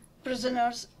prisoners, they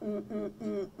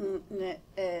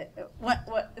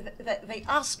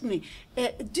ask me,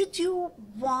 did you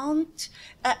want,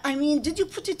 did you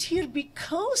put it here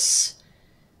because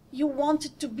you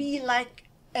wanted to be like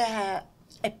a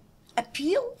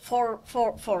appeal for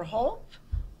hope?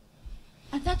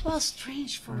 And that was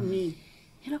strange for me.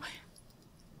 You know,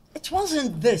 it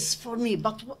wasn't this for me,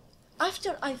 but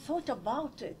after I thought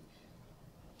about it,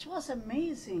 it was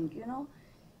amazing, you know,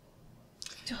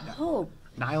 to hope.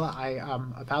 Naila,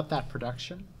 about that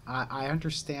production, I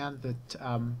understand that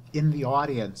in the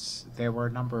audience there were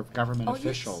a number of government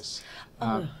officials.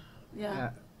 Yes.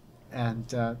 Yeah.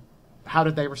 And how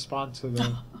did they respond to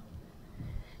the...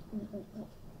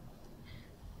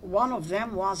 One of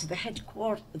them was the head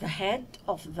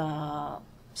of the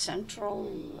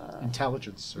Central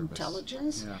Intelligence Service.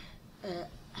 Intelligence. Yeah.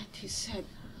 And he said,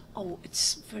 oh,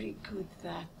 it's very good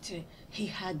that he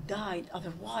had died,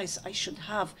 otherwise I should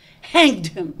have hanged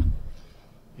him.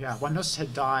 Yeah, Wanus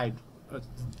had died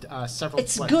several...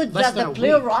 It's good that the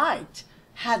playwright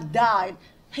had died.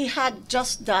 He had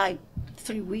just died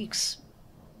 3 weeks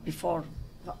before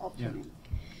the opening. Yeah.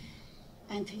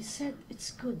 And he said,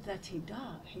 it's good that he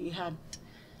had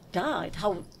died.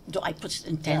 How do I put it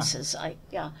in tenses?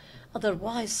 Yeah.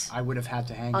 Otherwise... I would have had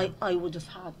to hang him. I would have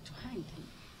had to hang him.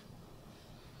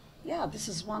 Yeah, this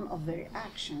is one of the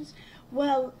reactions.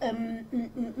 Well,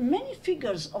 many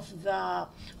figures of the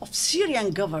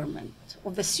Syrian government,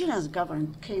 of the Syrian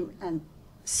government came and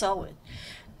saw it.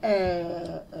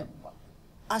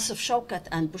 Asif Shaukat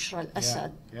and Bushra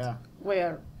al-Assad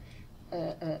were...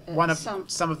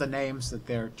 some of the names that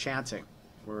they're chanting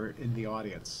were in the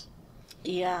audience.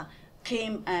 Yeah,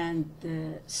 came and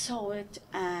saw it,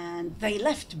 and they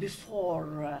left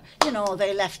before,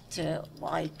 they left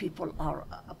while people are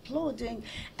applauding,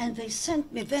 and they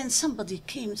sent me, then somebody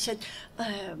came and said,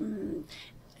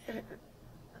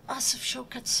 Asif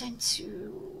Shaukat sent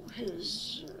you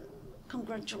his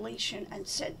congratulations and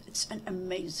said it's an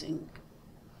amazing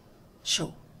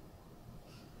show.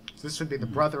 This would be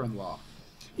the brother-in-law.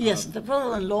 Yes, the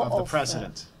brother-in-law of the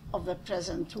president. Of the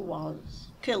president who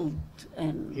was killed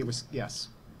in... He was, yes.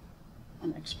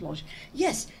 An explosion.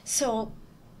 Yes, so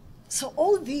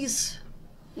all these,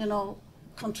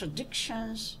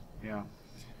 contradictions... Yeah.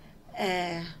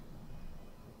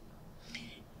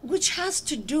 Which has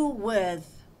to do with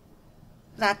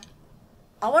that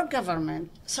our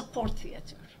government supports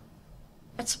theater.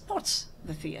 It supports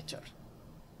the theater.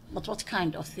 But what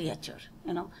kind of theater,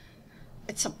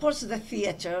 It supports the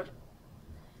theater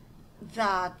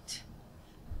that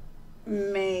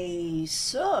may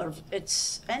serve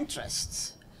its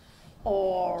interests,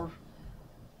 or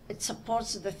it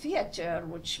supports the theater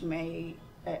which may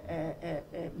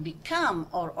become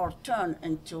or turn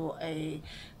into a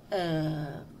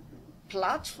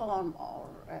platform or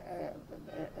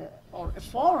a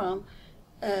forum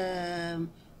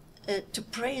to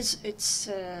praise its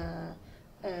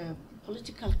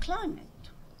political climate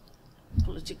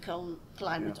of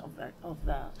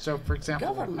the So, for example,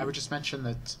 government. I would just mention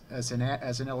that as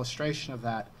an illustration of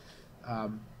that,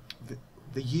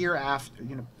 the year after,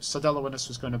 Sadella Winnis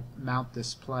was going to mount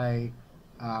this play,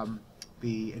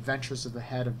 The Adventures of the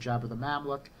Head of Jabir the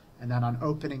Mamluk, and then on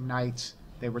opening night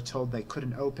they were told they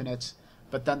couldn't open it,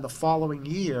 but then the following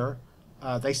year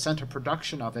they sent a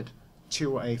production of it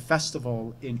to a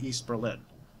festival in East Berlin.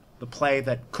 The play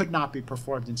that could not be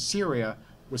performed in Syria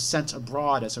was sent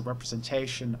abroad as a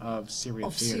representation of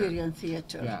Syrian theater. Syrian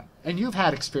theater. Yeah, and you've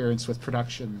had experience with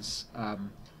productions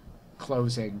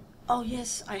closing. Oh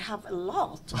yes, I have a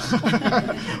lot.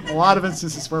 A lot of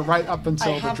instances were right up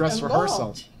until the dress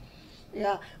rehearsal.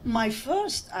 Yeah, my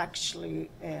first actually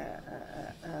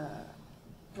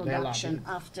production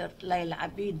after Layla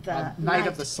Abid, the Night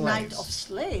of the Slaves. Night of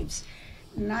Slaves.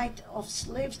 Night of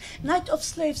Slaves. Night of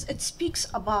Slaves, it speaks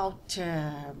about,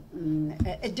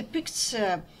 it depicts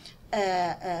how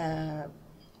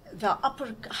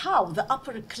the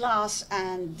upper class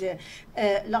and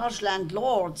large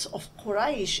landlords of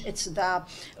Quraysh, it's the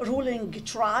ruling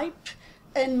tribe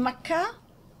in Mecca,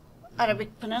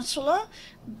 Arabic Peninsula,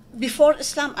 before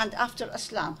Islam and after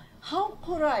Islam. How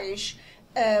Quraysh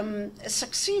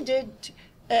succeeded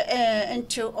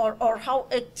into, or how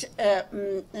it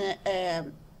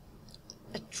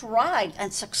tried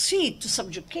and succeed to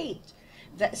subjugate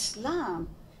the Islam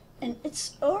in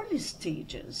its early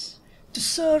stages to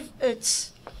serve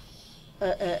its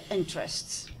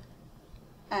interests,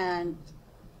 and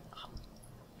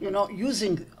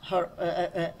using her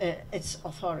its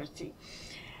authority.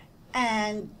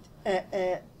 And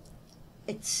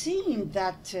it seemed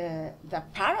that the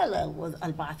parallel with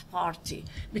Al-Ba'ath Party,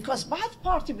 because Ba'ath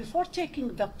Party, before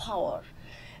taking the power,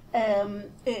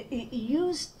 it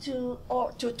used to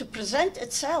present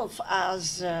itself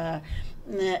as a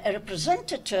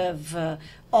representative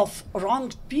of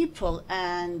wronged people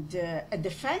and a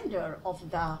defender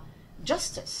of the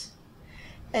justice.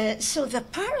 So the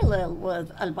parallel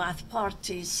with Al-Ba'ath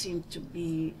Party seemed to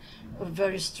be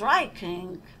very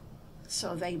striking.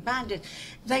 So they banned it.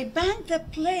 They banned the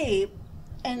play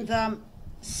in the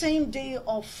same day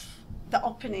of the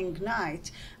opening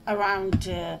night, around,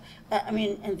 in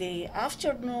the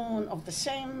afternoon of the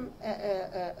same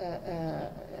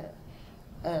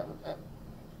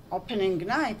opening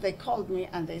night. They called me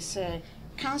and they say,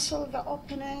 cancel the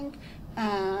opening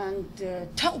and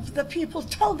tell the people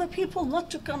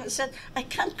not to come. I said, I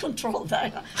can't control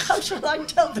that. How should I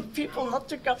tell the people not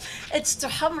to come? It's to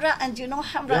Hamra, and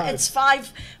Hamra, yeah, it's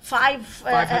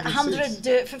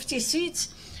 550 seats.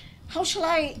 How shall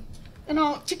I,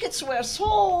 tickets were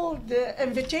sold,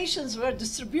 invitations were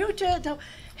distributed.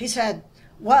 He said,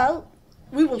 well,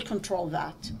 we will control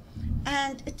that.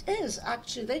 And it is,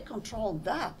 actually, they controlled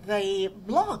that. They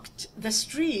blocked the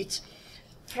streets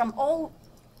from all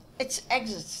its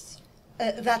exits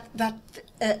that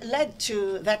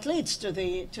leads to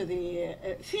the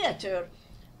theater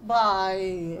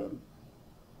by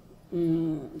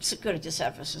security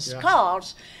services, yeah,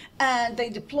 cars, and they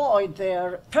deployed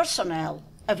their personnel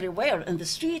everywhere in the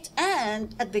street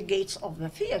and at the gates of the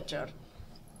theater,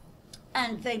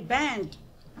 and they banned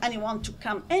anyone to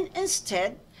come in.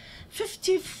 Instead,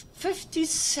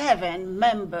 57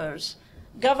 members,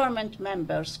 government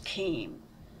members, came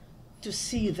to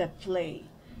see the play.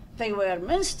 They were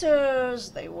ministers,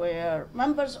 they were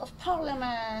members of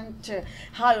parliament,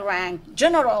 high-rank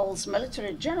generals,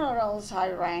 military generals,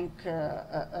 high-rank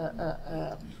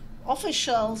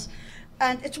officials,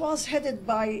 and it was headed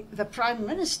by the prime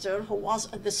minister, who was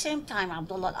at the same time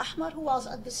Abdullah Al-Ahmar, who was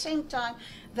at the same time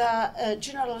the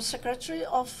general secretary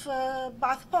of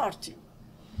Ba'ath Party.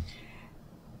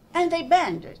 And they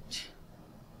banned it.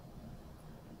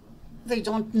 They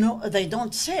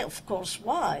don't say, of course,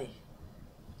 why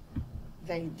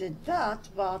they did that,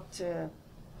 but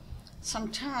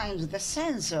sometimes the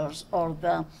censors, or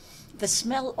the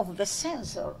smell of the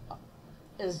censor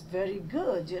is very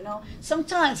good,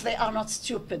 Sometimes they are not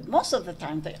stupid. Most of the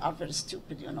time they are very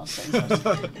stupid, censors.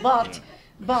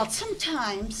 But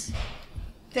sometimes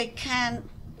they can,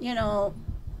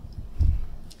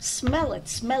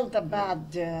 smell the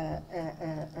bad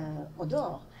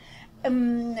odor.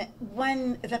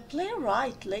 When the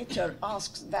playwright later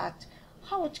asks that,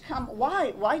 how it come?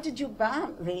 Why did you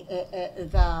ban the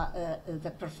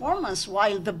performance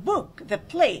while the book, the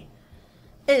play,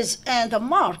 is in the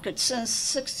market since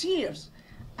 6 years?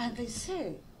 And they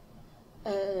say,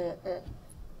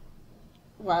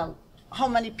 well, how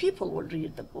many people will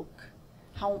read the book?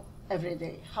 Every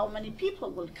day? How many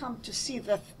people will come to see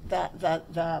the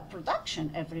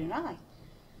production every night?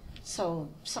 So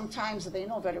sometimes they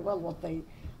know very well what they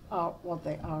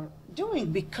are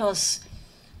doing, because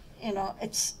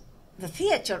it's the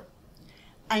theater.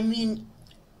 I mean,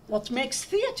 what makes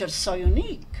theater so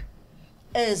unique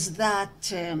is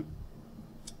that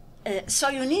so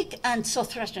unique and so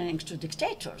threatening to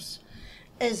dictators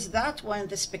is that when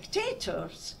the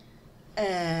spectators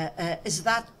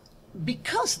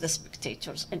because the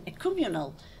spectators in a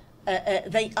communal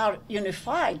they are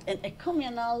unified in a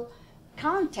communal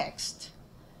context,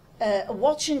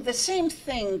 watching the same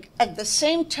thing at the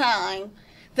same time,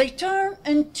 they turn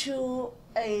into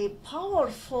a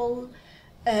powerful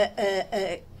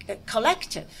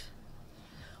collective,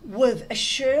 with a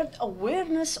shared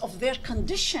awareness of their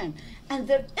condition. And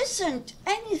there isn't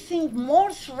anything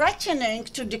more threatening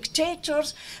to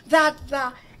dictators than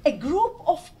a group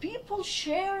of people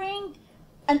sharing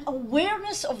an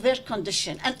awareness of their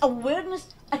condition, an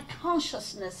awareness, a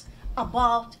consciousness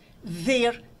about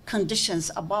their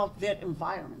conditions, about their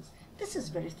environments. This is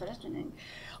very threatening.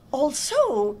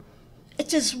 Also,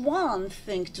 it is one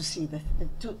thing to see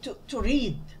to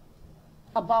read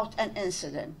about an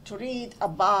incident, to read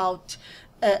about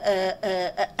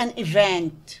an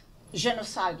event,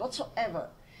 genocide, whatsoever.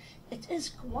 It is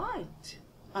quite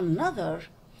another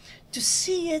to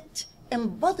see it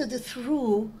embodied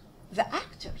through the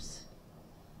actors.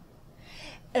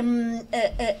 The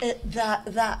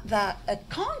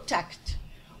contact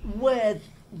with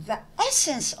the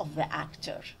essence of the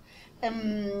actor,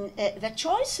 the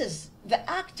choices the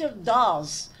actor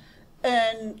does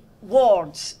in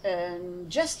words and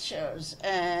gestures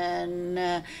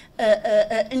and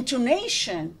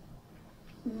intonation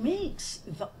makes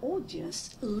the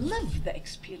audience live the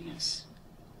experience.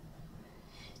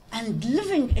 And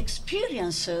living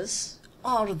experiences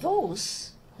are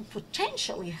those who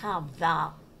potentially have the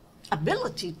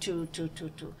ability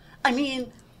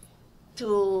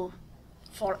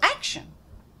for action.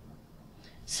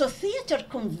 So theater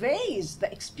conveys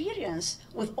the experience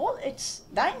with all its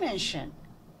dimension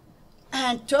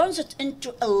and turns it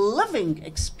into a living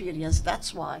experience.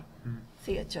 That's why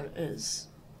theater is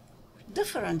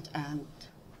different and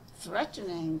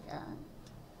threatening. And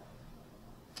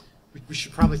we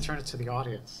should probably turn it to the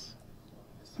audience.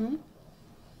 Are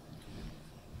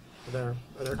there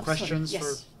questions sorry.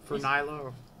 Yes. for Yes. Naila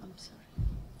or, I'm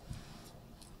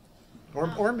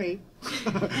sorry. or me?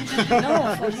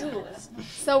 No, for you.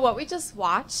 So what we just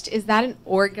watched, is that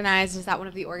one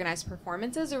of the organized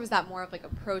performances, or was that more of like a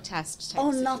protest type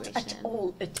Oh, situation? not at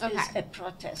all. It is Okay. a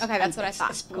protest. Okay, that's and what I it's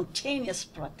thought. a spontaneous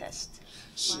protest.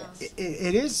 Wow.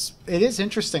 It is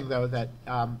interesting, though, that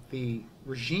the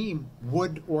regime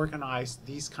would organize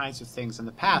these kinds of things in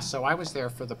the past. So I was there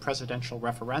for the presidential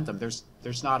referendum.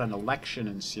 There's not an election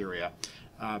in Syria.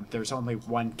 There's only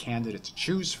one candidate to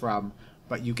choose from,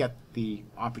 but you get the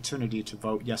opportunity to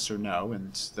vote yes or no,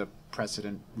 and the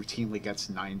president routinely gets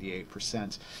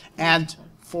 98%. And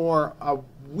for a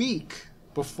week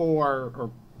before,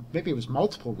 or maybe it was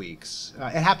multiple weeks,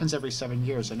 it happens every 7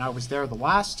 years, and I was there the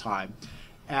last time,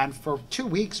 and for 2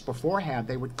 weeks beforehand,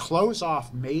 they would close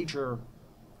off major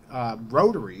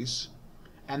rotaries,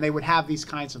 and they would have these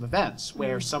kinds of events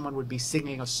where someone would be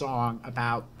singing a song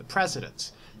about the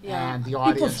president. Yeah. And the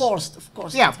audience, people forced, of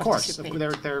course. yeah, to of course,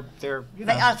 participate. they're you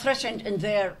They know. are threatened in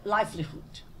their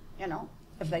livelihood,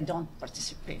 if they don't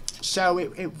participate. So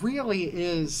it really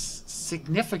is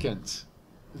significant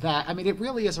that, I mean, it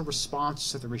really is a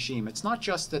response to the regime. It's not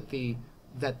just that the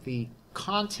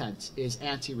content is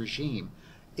anti-regime.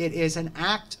 It is an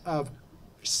act of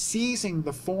seizing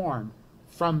the form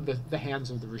from the hands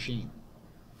of the regime,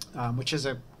 which is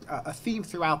a theme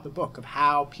throughout the book of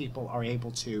how people are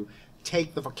able to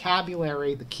take the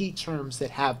vocabulary, the key terms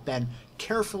that have been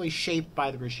carefully shaped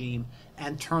by the regime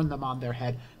and turn them on their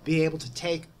head, be able to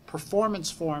take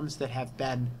performance forms that have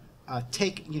been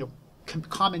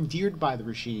commandeered by the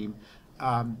regime,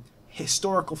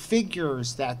 historical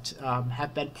figures that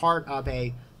have been part of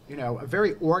a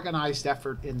very organized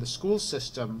effort in the school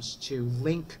systems to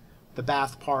link the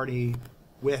Ba'ath Party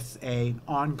with an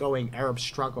ongoing Arab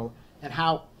struggle, and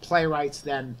how playwrights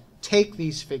then take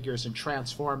these figures and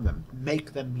transform them,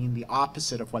 make them mean the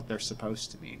opposite of what they're supposed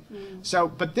to mean. So,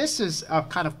 but this is a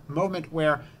kind of moment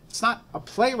where it's not a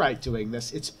playwright doing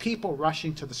this, it's people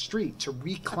rushing to the street to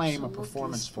reclaim Absolutely, a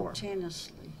performance form.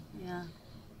 spontaneously, yeah.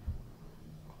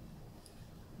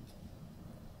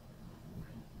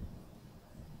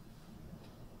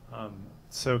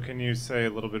 So can you say a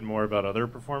little bit more about other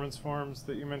performance forms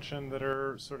that you mentioned that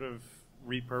are sort of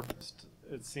repurposed?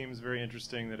 It seems very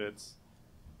interesting that it's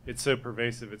so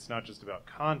pervasive. It's not just about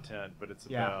content, but it's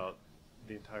about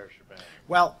the entire shebang.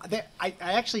 Well, I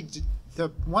actually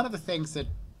one of the things that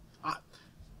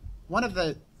one of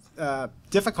the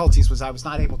difficulties was I was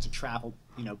not able to travel,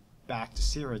 back to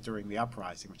Syria during the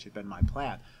uprising, which had been my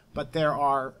plan. But there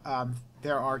are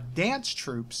dance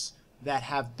troupes that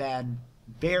have been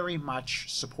very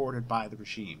much supported by the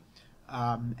regime,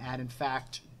 and in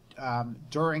fact,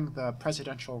 during the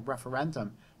presidential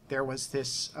referendum, there was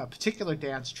this particular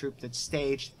dance troupe that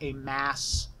staged a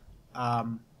mass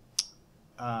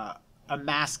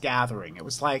gathering. It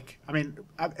was like,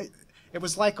 it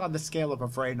was like on the scale of a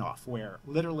Vranov, where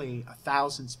literally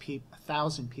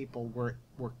 1,000 people were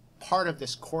part of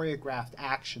this choreographed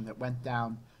action that went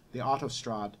down the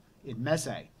autostrade in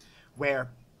Meze, where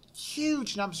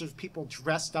huge numbers of people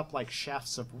dressed up like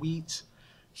chefs of wheat,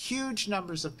 huge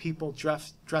numbers of people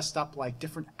dressed up like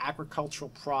different agricultural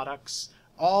products,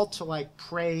 all to like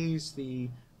praise the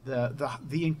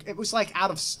it was like out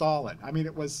of Stalin. I mean,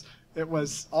 it was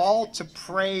all to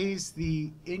praise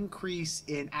the increase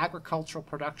in agricultural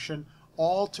production,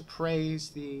 all to praise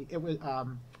the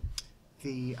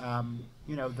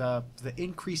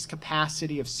increased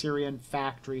capacity of Syrian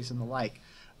factories and the like.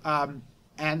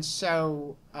 And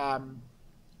so,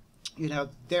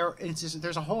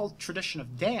 there's a whole tradition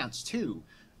of dance, too,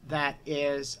 that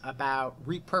is about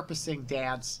repurposing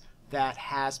dance that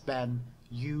has been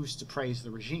used to praise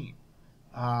the regime.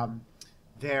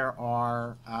 There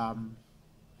are, I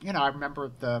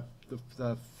remember the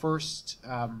first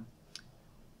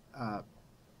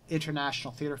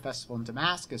international theater festival in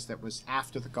Damascus that was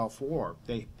after the Gulf War.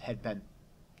 They had been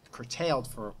curtailed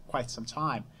for quite some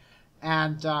time.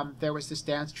 And there was this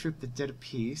dance troupe that did a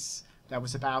piece that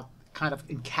was about, kind of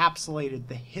encapsulated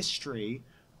the history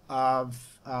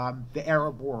of the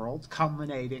Arab world,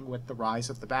 culminating with the rise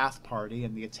of the Ba'ath Party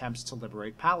and the attempts to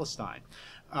liberate Palestine.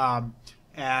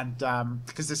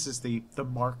 Because this is the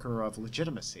marker of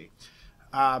legitimacy.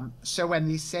 So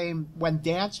when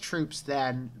dance troupes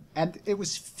then, and it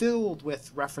was filled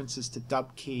with references to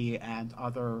dubki and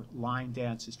other line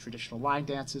dances, traditional line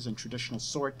dances and traditional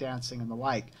sword dancing and the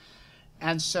like.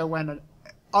 And so when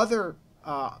other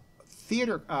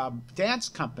theater dance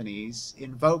companies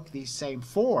invoke these same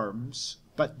forms,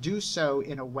 but do so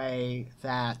in a way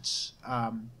that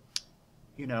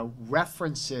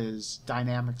references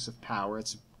dynamics of power,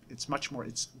 it's much more,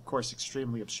 it's of course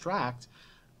extremely abstract,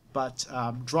 but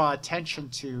draw attention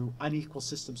to unequal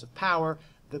systems of power,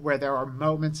 where there are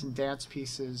moments in dance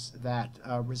pieces that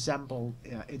resemble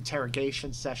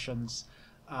interrogation sessions,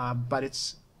 but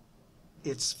it's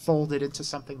folded into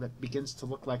something that begins to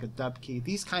look like a dubki.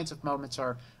 These kinds of moments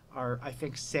are I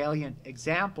think, salient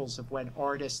examples of when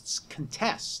artists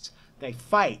contest, they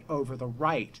fight over the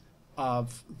right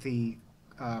of the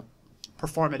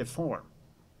performative form.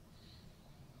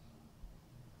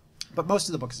 But most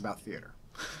of the book is about theater.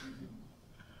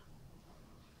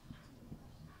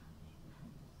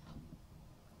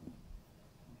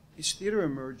 Is theater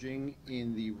emerging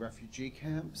in the refugee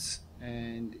camps?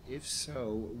 And if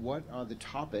so, what are the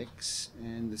topics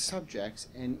and the subjects?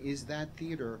 And is that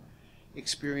theater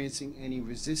experiencing any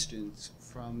resistance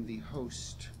from the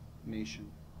host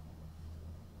nation?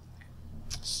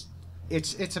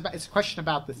 It's a question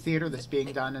about the theater that's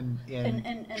being done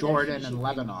in Jordan and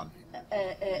Lebanon.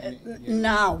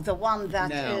 Now, the one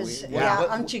that is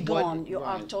Antigone, you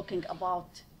are right. talking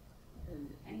about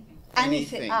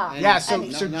Anything. Yeah, so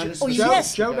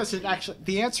yes. Joe doesn't actually,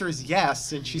 the answer is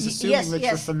yes, and she's assuming that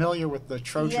you're familiar with the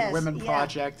Trojan Women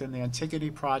Project and the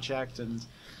Antigone Project, and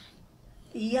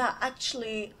yeah,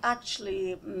 actually,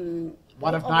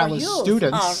 one of Naila's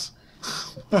students.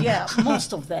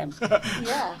 Most of them,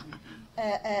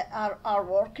 are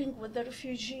working with the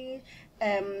refugee,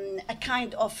 a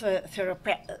kind of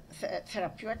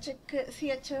therapeutic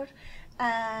theater,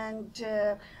 and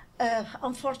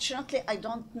unfortunately, I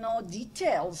don't know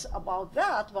details about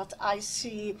that, but I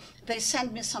see they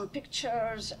send me some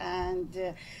pictures,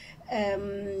 and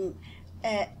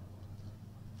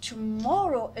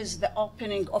tomorrow is the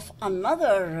opening of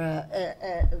another,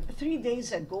 3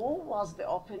 days ago was the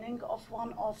opening of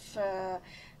one of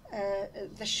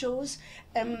the shows.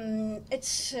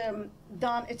 It's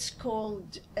done, it's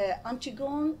called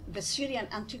Antigone, the Syrian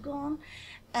Antigone,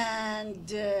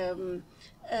 and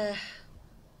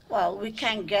well, we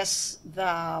can guess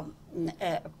the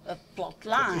plot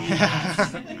line.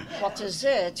 What is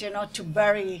it? To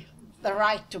bury the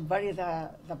right to bury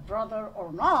the brother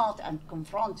or not, and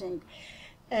confronting.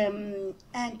 And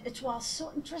it was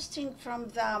so interesting from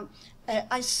the.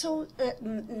 I saw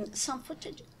some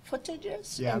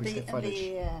footages in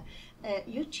the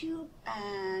YouTube,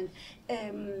 and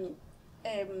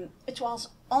it was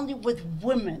only with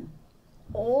women.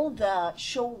 All the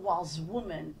show was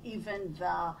women, even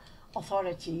the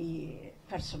authority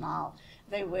personnel.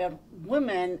 They were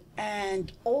women,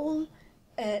 and all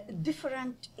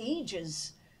different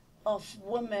ages of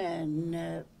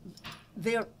women.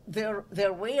 There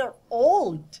were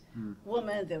old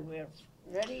women, there were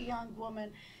very young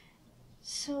women.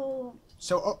 So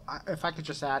if I could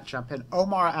just jump in,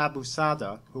 Omar Abu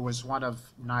Sada, who was one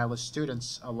of Naila's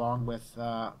students, along with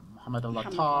Muhammad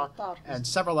al-Attar and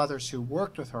several others who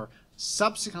worked with her,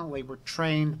 subsequently were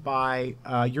trained by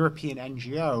European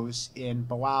NGOs in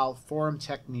Boal forum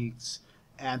techniques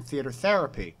and theater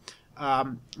therapy.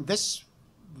 This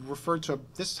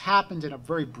happened in a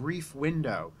very brief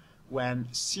window when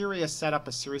Syria set up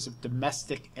a series of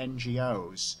domestic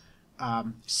NGOs,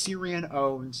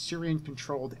 Syrian-owned,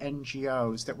 Syrian-controlled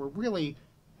NGOs that were really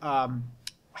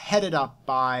headed up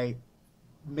by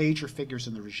major figures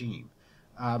in the regime.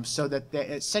 So that it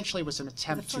essentially was an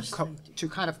attempt to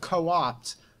kind of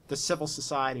co-opt the civil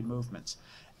society movements.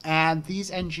 And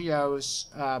these NGOs,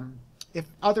 if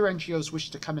other NGOs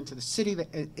wished to come into the city,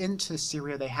 into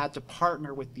Syria, they had to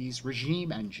partner with these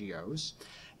regime NGOs.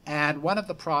 And one of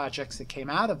the projects that came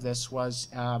out of this was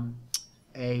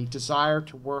a desire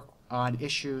to work on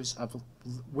issues of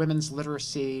women's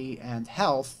literacy and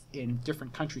health in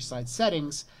different countryside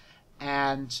settings.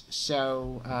 And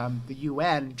so the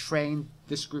UN trained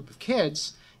this group of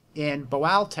kids in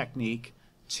Boal technique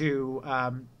to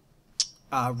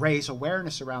raise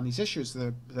awareness around these issues.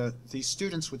 These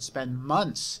students would spend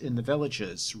months in the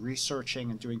villages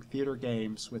researching and doing theater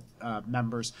games with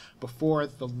members before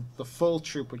the full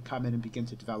troop would come in and begin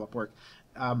to develop work.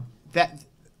 That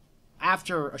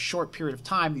after a short period of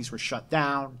time, these were shut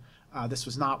down. This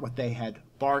was not what they had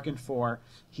bargained for.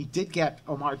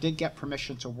 Omar did get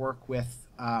permission to work with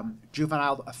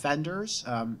juvenile offenders.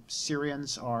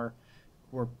 Syrians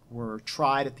were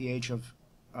tried at the age of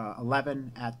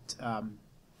 11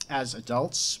 as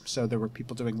adults, so there were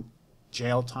people doing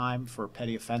jail time for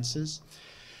petty offenses.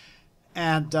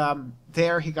 And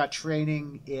there he got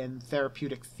training in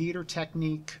therapeutic theater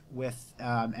technique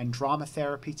and drama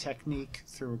therapy technique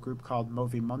through a group called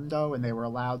Movimiento, and they were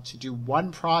allowed to do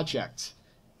one project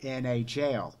in a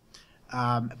jail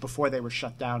before they were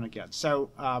shut down again. So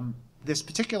this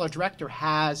particular director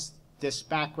has this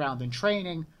background in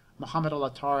training. Muhammad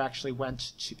al-Attar actually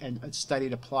went and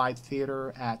studied applied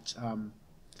theater at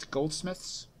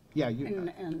Goldsmiths,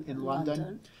 in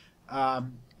London.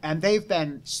 And they've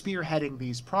been spearheading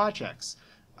these projects,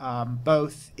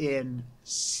 both in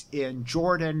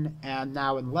Jordan and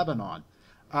now in Lebanon.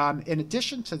 In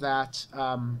addition to that,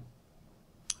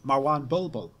 Marwan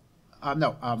Bulbul,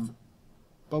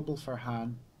 Bulbul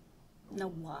Farhan.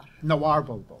 Nawar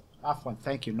Bulbul. Afwan,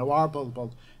 thank you. Nawar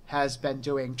Bulbul has been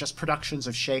doing just productions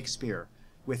of Shakespeare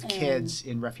with kids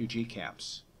in refugee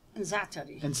camps. In Ziter.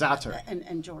 In Ziter.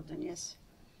 In Jordan, yes.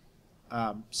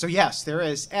 So yes, there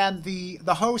is, and the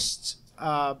host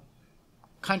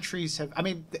countries have. I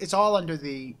mean, it's all under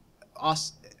the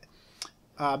host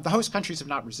countries have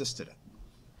not resisted it.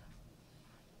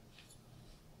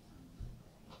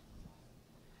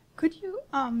 Could you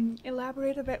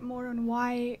elaborate a bit more on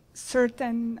why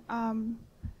certain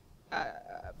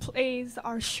plays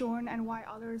are shown and why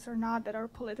others are not, that are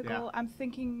political? Yeah. I'm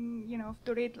thinking, of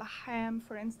Durait Lahem,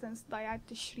 for instance, Dayat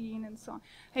Tishrin, and so on.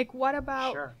 Like, what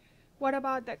about? Sure. What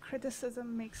about that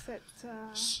criticism makes it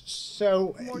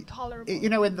more tolerable?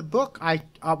 In the book,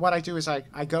 what I do is I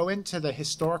go into the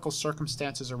historical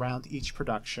circumstances around each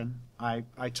production. I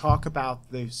talk about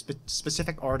the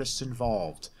specific artists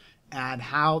involved and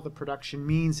how the production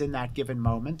means in that given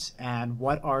moment and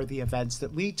what are the events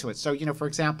that lead to it. So, for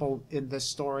example, in this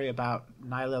story about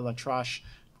Naila Atrash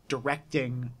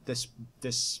directing this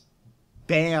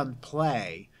banned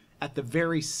play at the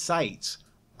very site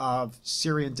of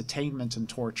Syrian detainment and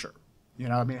torture.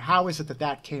 How is it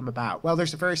that came about? Well,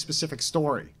 there's a very specific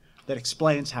story that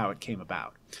explains how it came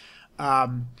about.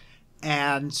 In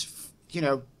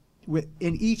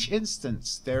each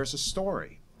instance, there's a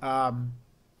story. Soiree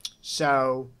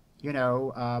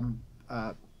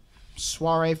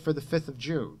for the 5th of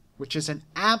June, which is an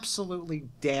absolutely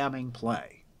damning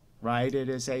play, right? It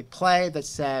is a play that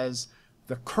says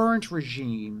the current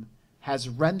regime has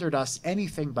rendered us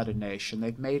anything but a nation.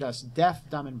 They've made us deaf,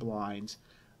 dumb, and blind.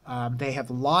 They have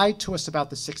lied to us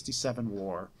about the '67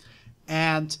 war.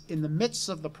 And in the midst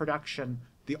of the production,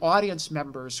 the audience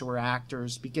members who are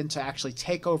actors begin to actually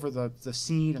take over the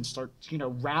scene and start,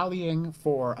 rallying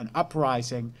for an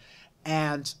uprising.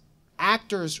 And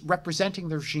actors representing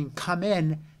the regime come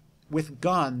in with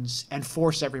guns and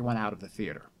force everyone out of the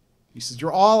theater. He says,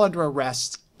 "You're all under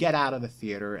arrest, get out of the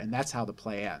theater," and that's how the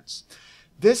play ends.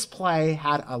 This play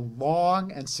had a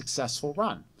long and successful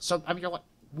run. So, you're like,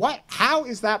 what? How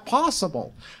is that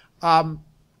possible? Well,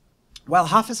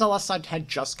 Hafez al-Assad had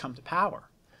just come to power.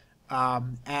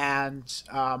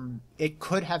 It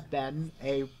could have been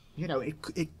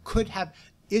it could have,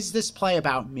 is this play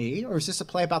about me or is this a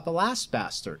play about the last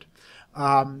bastard?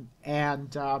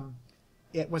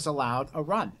 It was allowed a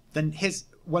run. Then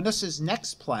Wanus's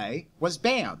next play was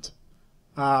banned.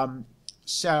 In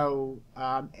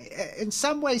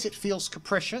some ways it feels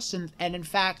capricious, and in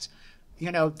fact,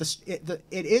 it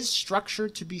is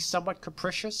structured to be somewhat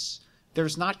capricious.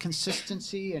 There's not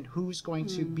consistency in who's going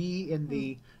to be in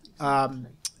the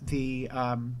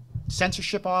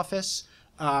censorship office.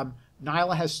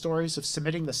 Naila has stories of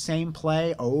submitting the same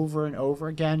play over and over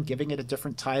again, giving it a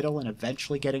different title, and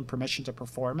eventually getting permission to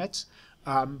perform it.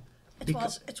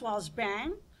 It was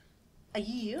banned a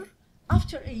year.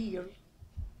 After a year,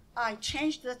 I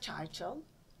changed the title,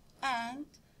 and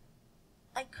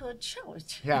I could show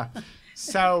it. Yeah.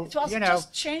 So, it was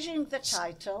just changing the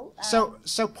title.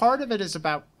 So part of it is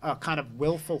about kind of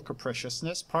willful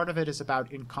capriciousness. Part of it is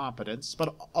about incompetence.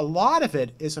 But a lot of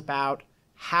it is about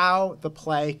how the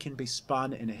play can be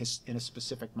spun in a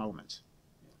specific moment.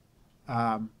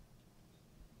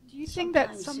 Do you think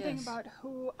that Sometimes, something yes. about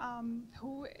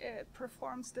who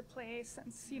performs the play,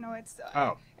 since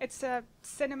Oh. it's a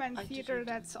cinema and I theater didn't.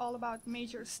 that's all about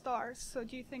major stars? So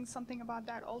do you think something about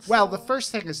that also? Well, the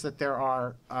first thing is that there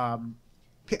are.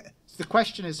 The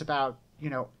question is about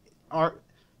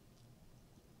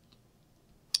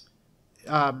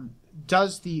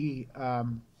does the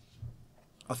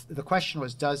question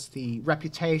was, does the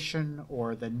reputation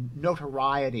or the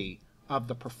notoriety of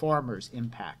the performers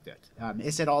impact it?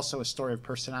 Is it also a story of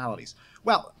personalities?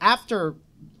 Well, after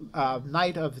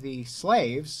Night of the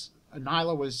Slaves,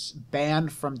 Naila was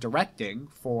banned from directing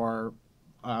for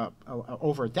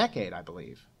over a decade, I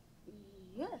believe.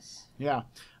 Yes. Yeah.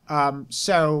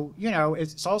 So,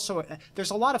 it's also,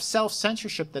 there's a lot of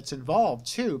self-censorship that's involved,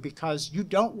 too, because you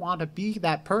don't want to be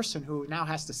that person who now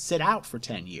has to sit out for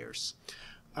 10 years.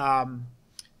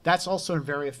 That's also a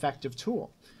very effective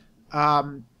tool.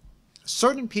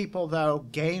 Certain people, though,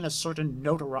 gain a certain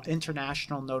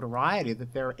international notoriety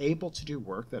that they're able to do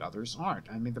work that others aren't.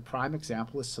 I mean, the prime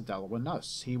example is Sadella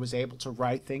Nus. He was able to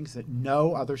write things that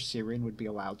no other Syrian would be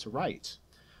allowed to write.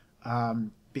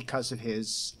 Because of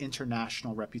his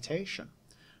international reputation.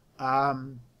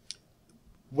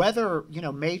 Whether,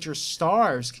 major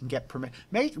stars can get permission.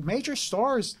 Major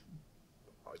stars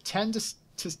tend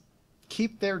to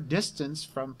keep their distance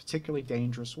from particularly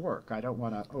dangerous work. I don't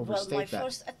want to overstate that. Well, my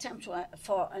first attempt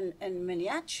for in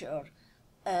miniature,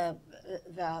 the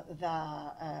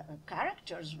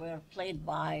characters were played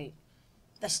by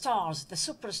the stars, the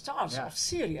superstars of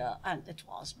Syria, and it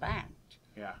was banned.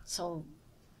 Yeah. So...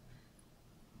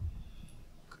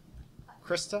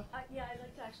 Krista? Yeah, I'd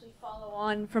like to actually follow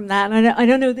on from that. And I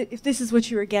don't know if this is what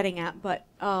you were getting at, but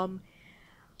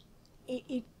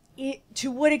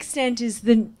to what extent is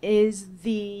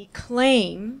the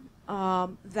claim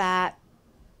that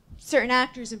certain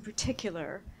actors in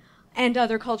particular and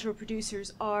other cultural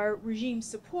producers are regime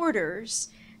supporters,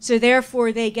 so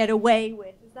therefore they get away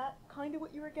with? Is that kind of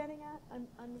what you were getting at?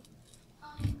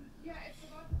 Yeah, it's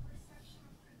about the perception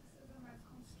of criticism as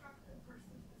constructive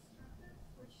versus destructive,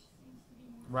 which seems to be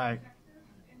more Right.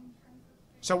 subjective in terms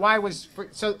of...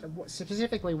 So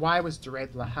specifically, why was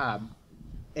Dured Lahab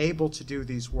able to do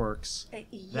these works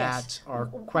yes. that are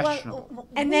questionable?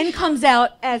 And then comes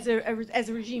out as a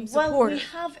regime supporter. Well, we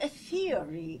have a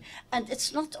theory, and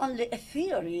it's not only a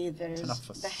theory. There is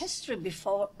Tanafus. the history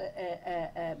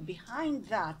behind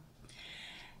that.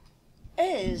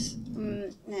 Is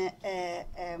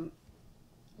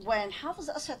when Hafiz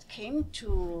Assad came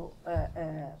to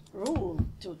rule,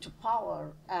 to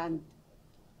power, and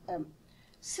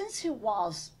since he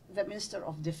was the Minister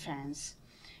of Defense,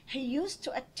 he used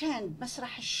to attend Masrah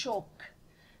al-Shok.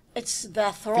 It's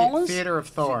the Thrones. Theater of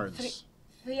Thorns.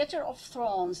 Theater of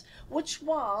Thrones, which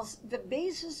was the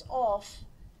basis of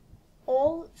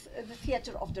all the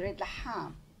theater of the Red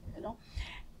Laham,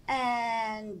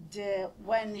 And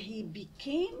when he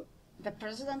became the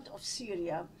president of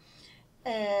Syria,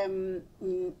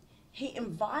 he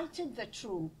invited the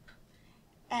troop,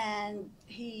 and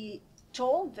he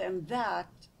told them that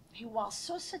he was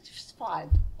so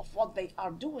satisfied of what they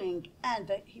are doing and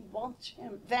that he wants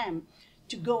them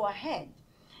to go ahead.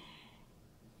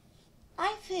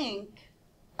 I think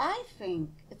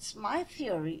it's my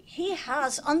theory, he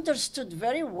has understood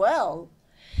very well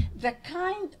the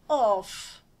kind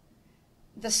of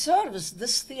the service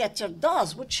this theater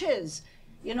does, which is,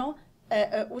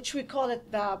 which we call it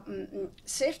the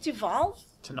safety valve.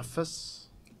 Tanafus.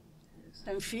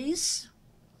 Tanfis.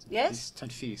 Yes?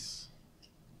 Tanfis.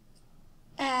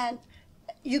 And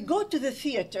you go to the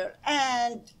theater,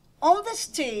 and on the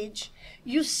stage,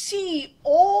 you see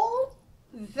all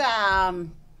the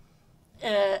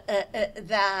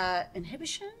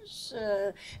inhibitions,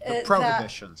 The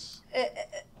prohibitions.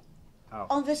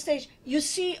 On the stage, you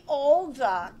see all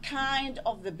the kind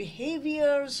of the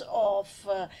behaviors of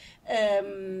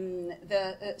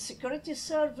the security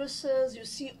services. You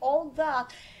see all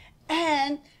that,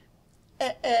 and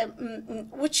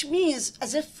which means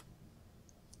as if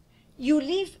you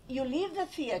leave the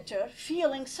theater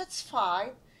feeling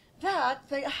satisfied that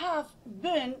they have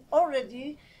been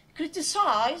already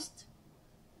criticized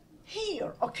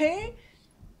here, okay?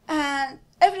 And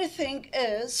everything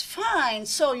is fine.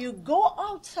 So you go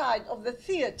outside of the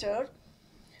theater,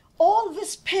 all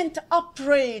this pent-up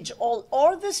rage,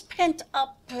 all this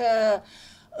pent-up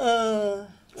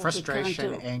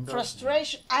frustration, anger.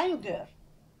 Frustration, anger.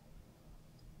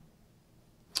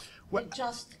 Well, It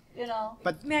just, you know.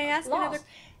 But May I ask another?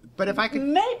 but if I could,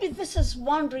 Maybe this is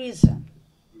one reason.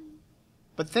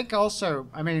 but think also.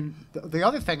 I mean, the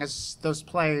other thing is those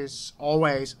plays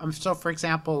always. So, for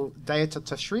example, Dayat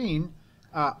Tashreen,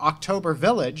 October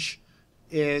Village,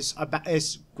 is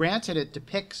granted it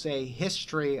depicts a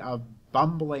history of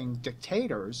bumbling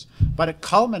dictators, but it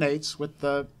culminates with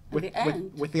the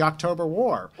with the October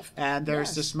War, and there's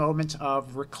Yes. this moment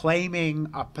of reclaiming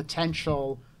a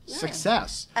potential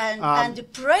success And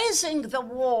praising the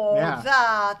war, Yeah.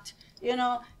 that, you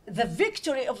know, the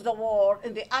victory of the war,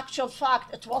 in the actual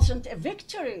fact, it wasn't a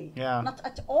victory. Yeah. Not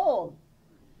at all.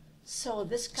 So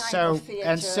this kind So, of theater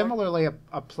and similarly,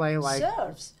 a play like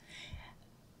serves.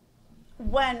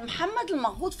 When Muhammad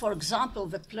al-Mahmoud, for example,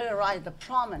 the playwright, the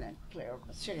prominent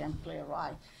Syrian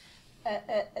playwright,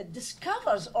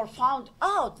 discovers or found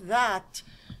out that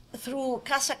through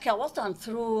Kasaka Watan,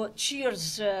 through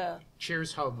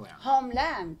Cheers Homeland.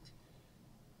 Homeland,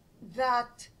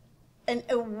 that in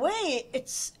a way it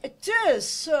is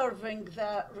serving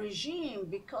the regime,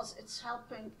 because it's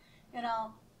helping, you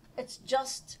know, it's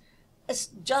just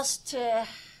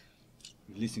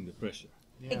Releasing the pressure.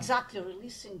 exactly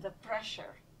releasing the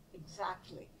pressure.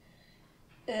 Exactly.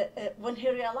 When he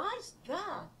realized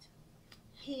that,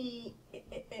 he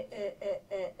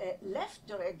left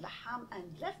Dur Laham and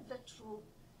left the troop,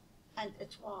 and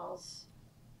it was,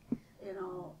 you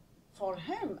know, for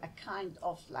him a kind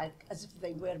of like as if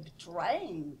they were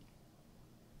betraying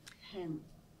him.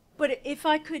 But if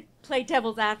I could play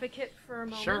devil's advocate for a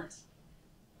moment, Sure.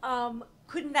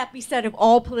 Couldn't that be said of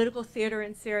all political theater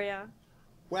in Syria?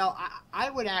 Well, I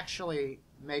would actually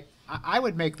I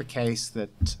would make the case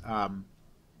that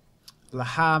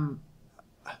Laham.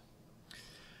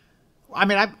 I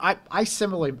mean, I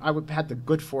similarly had the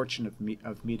good fortune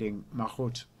of meeting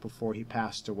Mahmoud before he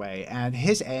passed away, and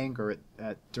his anger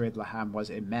at Dur Laham was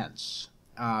immense,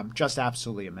 just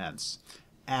absolutely immense.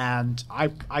 And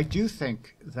I do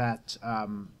think that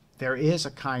there is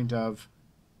a kind of,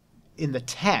 in the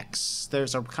texts,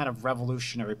 there's a kind of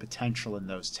revolutionary potential in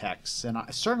those texts, and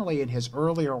certainly in his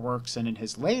earlier works and in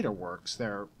his later works,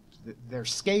 they're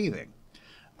scathing.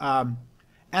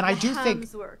 And I do think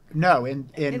Laham's work. no, in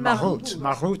Mahmoud's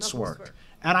Mahmoud's work. work,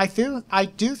 and I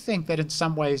do think that in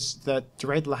some ways that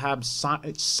Dur Laham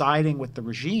siding with the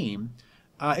regime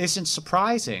isn't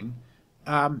surprising,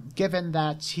 given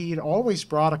that he'd always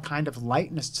brought a kind of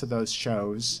lightness to those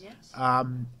shows. Yes.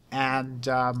 And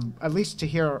at least to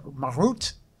hear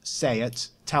Mahmoud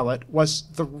tell it, was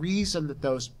the reason that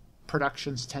those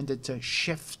productions tended to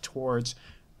shift towards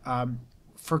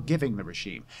forgiving the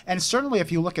regime. And certainly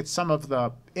if you look at some of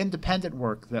the independent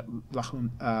work that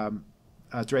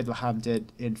Dur Laham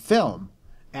did in film,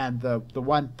 and the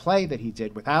one play that he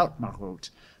did without Mahmoud,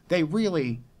 they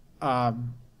really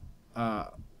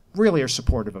really are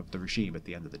supportive of the regime at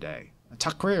the end of the day.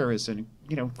 Takrir is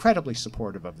incredibly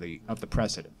supportive of the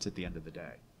president at the end of the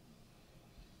day.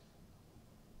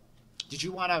 Did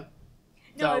you want to?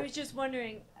 No, I was just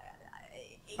wondering.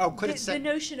 Could it say the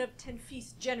notion of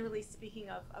tenfis, generally speaking,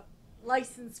 of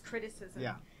licensed criticism?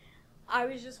 Yeah. I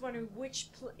was just wondering which,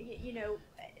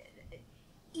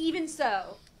 even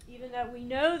so, even though we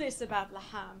know this about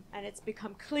Laham, and it's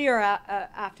become clear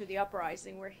after the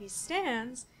uprising where he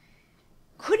stands,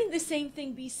 couldn't the same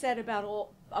thing be said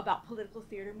about political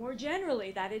theater more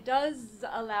generally? That it does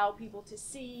allow people to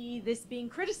see this being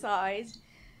criticized.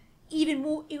 Even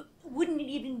more, wouldn't it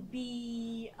even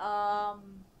be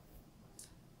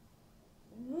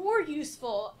more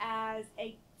useful as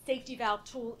a safety valve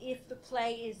tool if the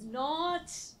play is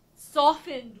not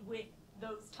softened with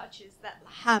those touches that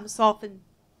Laham softened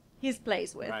his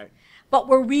plays with, Right. but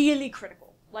were really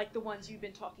critical, like the ones you've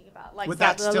been talking about? Like would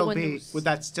that still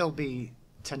Zadla be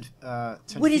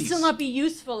tenfis? Would it still not be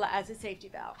useful as a safety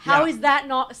valve? How is that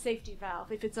not a safety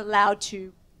valve if it's allowed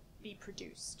to be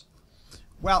produced?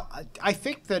 Well, I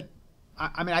think that,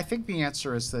 I think the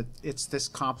answer is that it's this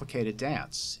complicated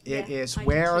dance. It is I do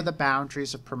where are too. the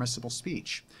boundaries of permissible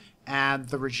speech? And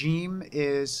the regime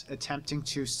is attempting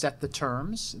to set the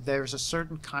terms. There's a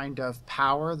certain kind of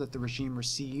power that the regime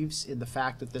receives in the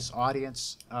fact that this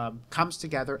audience comes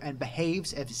together and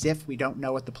behaves as if we don't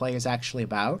know what the play is actually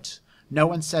about. No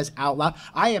one says out loud.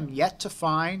 I am yet to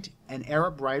find an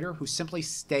Arab writer who simply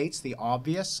states the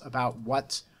obvious about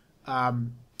what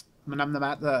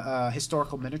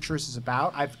historical miniatures is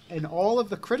about. In all of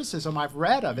the criticism I've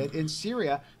read of it in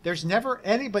Syria, there's never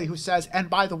anybody who says, and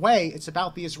by the way, it's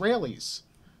about the Israelis.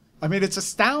 I mean, it's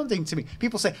astounding to me.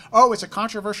 People say, oh, it's a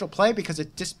controversial play because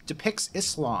it just depicts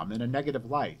Islam in a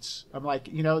negative light. I'm like,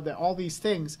 all these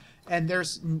things, and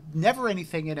there's never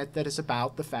anything in it that is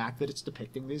about the fact that it's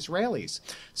depicting the Israelis.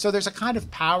 So there's a kind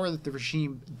of power that the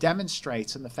regime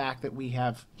demonstrates in the fact that we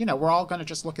have, we're all going to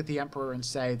just look at the emperor and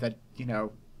say that,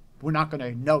 we're not going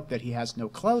to note that he has no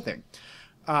clothing.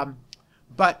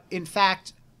 But in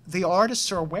fact, the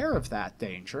artists are aware of that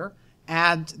danger,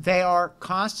 and they are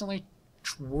constantly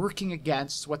working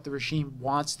against what the regime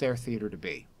wants their theater to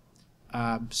be.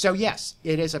 So yes,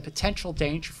 it is a potential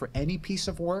danger for any piece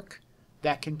of work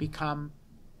that can become,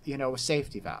 a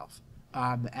safety valve.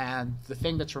 And the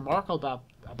thing that's remarkable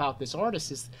about this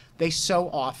artist is they so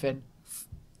often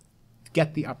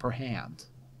get the upper hand,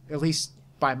 at least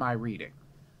by my reading.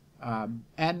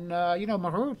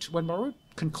 Marut, when Marut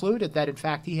concluded that in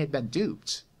fact he had been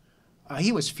duped,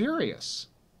 he was furious,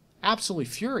 absolutely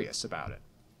furious about it.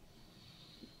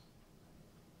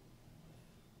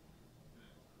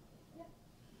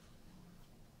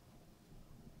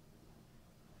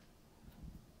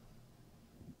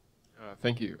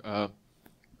 Thank you.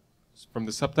 From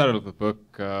the subtitle of the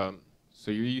book, so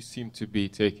you seem to be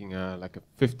taking like a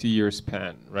 50-year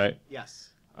span, right? Yes.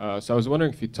 So I was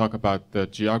wondering if you talk about the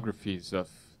geographies of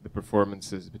the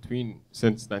performances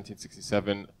since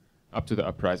 1967 up to the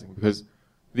uprising, because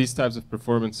these types of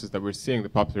performances that we're seeing, the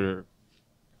popular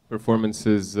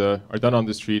performances, are done on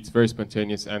the streets, very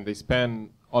spontaneous, and they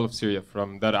span all of Syria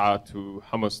from Daraa to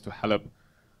Homs to Halab.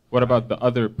 What about the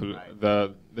other,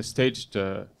 the staged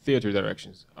theater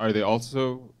directions? Are they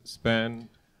also span?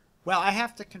 Well, I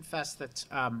have to confess that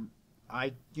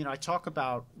I talk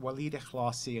about Walid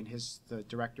Ikhlasi and the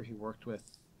director he worked with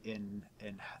in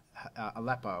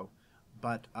Aleppo,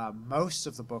 but most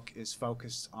of the book is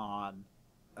focused on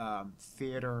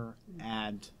theater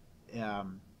and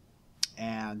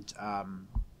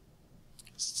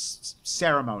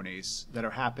ceremonies that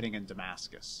are happening in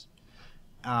Damascus.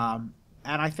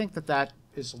 And I think that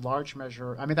is a large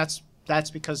measure. I mean,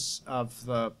 that's because of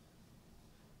the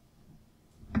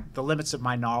limits of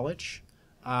my knowledge,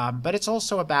 but it's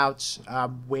also about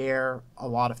where a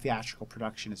lot of theatrical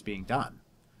production is being done.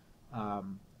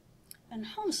 And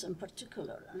Homs in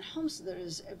particular. In Homs, there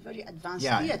is a very advanced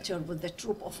theater with the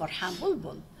troupe of Farhan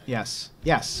Bulbul. Yes.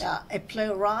 A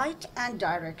playwright and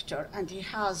director, and he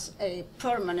has a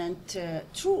permanent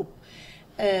troupe.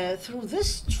 Through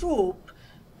this troupe,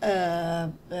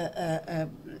 the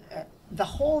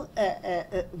whole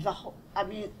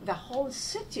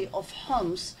city of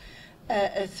Homs,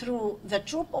 through the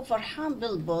troupe of Farhan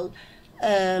Bulbul,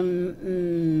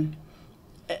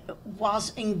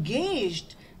 was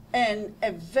engaged in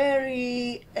a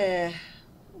very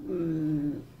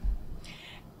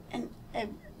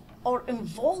or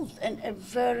involved in a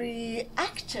very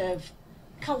active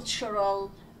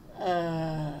cultural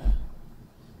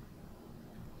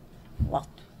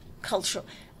culture.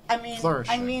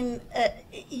 Flourishing.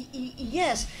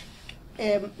 Yes.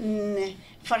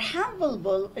 Farhan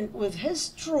Bulbul with his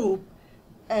troupe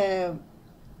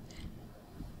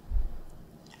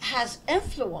has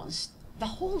influenced the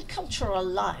whole cultural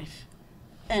life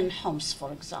in Homs,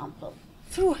 for example,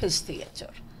 through his theater.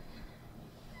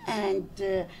 And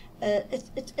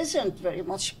it isn't very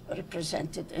much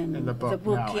represented in the book.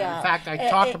 No. Yeah. In fact, I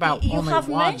talk about you only have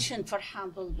one. mentioned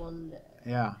Farhan Bulbul.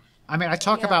 Yeah. I mean, I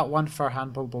talk about one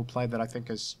Farhan Bulbul play that I think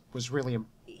was really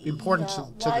important to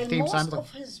the themes I'm looking.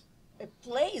 Most of his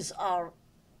plays are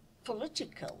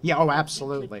political. Yeah. Oh,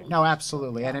 absolutely. No,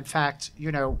 absolutely. And in fact,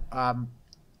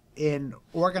 in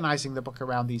organizing the book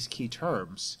around these key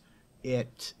terms,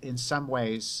 it in some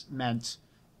ways meant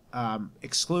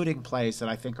excluding plays that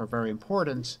I think are very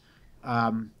important,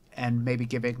 and maybe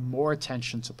giving more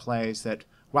attention to plays that,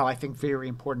 while I think very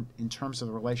important in terms of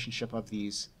the relationship of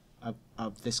these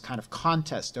of this kind of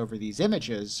contest over these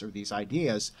images or these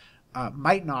ideas,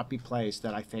 might not be plays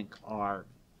that I think are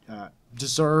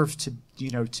deserve to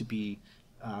be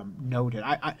noted.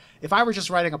 If I were just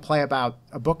writing a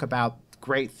book about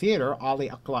great theater, Ali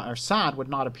Akla Arsan would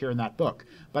not appear in that book.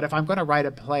 But if I'm going to write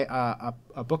a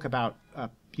book about a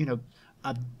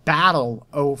battle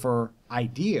over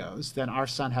ideas, then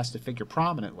Arsan has to figure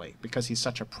prominently because he's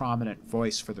such a prominent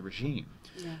voice for the regime.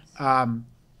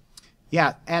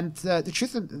 Yes. And the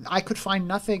truth, I could find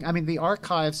nothing. I mean, the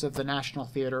archives of the National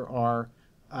Theater are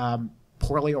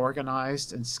poorly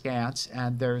organized and scant,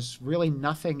 and there's really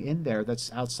nothing in there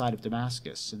that's outside of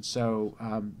Damascus. And so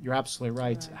you're absolutely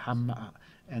right. Hamma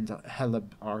and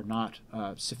Heleb are not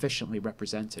sufficiently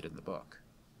represented in the book.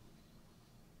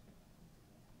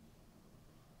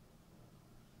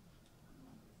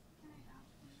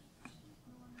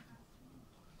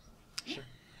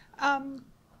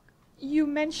 You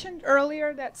mentioned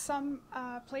earlier that some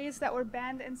plays that were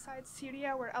banned inside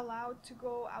Syria were allowed to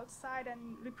go outside and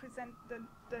represent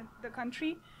the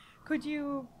country.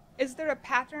 Is there a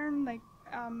pattern, like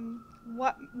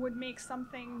what would make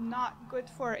something not good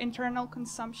for internal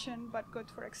consumption but good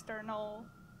for external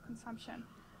consumption?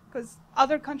 Because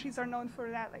other countries are known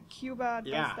for that, like Cuba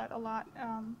does that a lot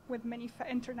with many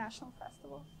international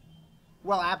festivals.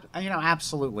 Well,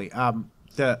 absolutely.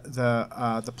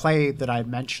 The play that I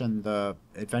mentioned, The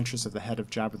Adventures of the Head of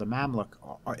Jabr the Mamluk,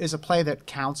 is a play that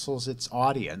counsels its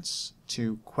audience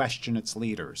to question its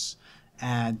leaders,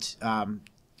 and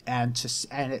it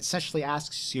essentially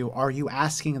asks you, are you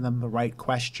asking them the right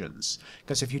questions?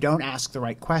 Because if you don't ask the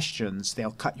right questions,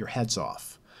 they'll cut your heads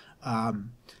off.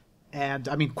 And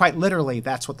I mean, quite literally,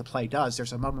 that's what the play does.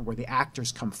 There's a moment where the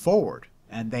actors come forward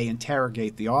and they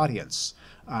interrogate the audience.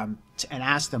 And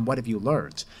ask them, what have you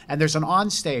learned? And there's an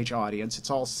onstage audience. It's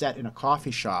all set in a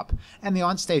coffee shop, and the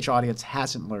onstage audience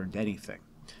hasn't learned anything.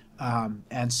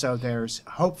 And so there's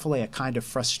hopefully a kind of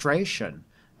frustration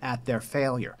at their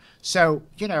failure. So,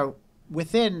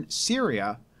 within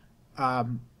Syria,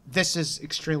 this is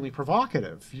extremely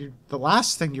provocative. The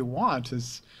last thing you want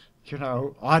is,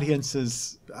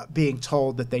 audiences being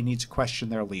told that they need to question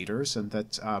their leaders, and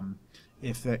that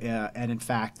and in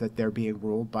fact that they're being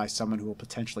ruled by someone who will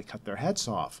potentially cut their heads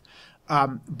off.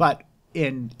 But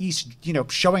in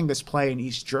showing this play in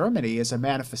East Germany is a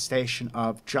manifestation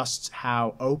of just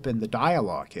how open the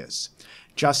dialogue is,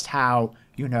 just how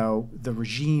the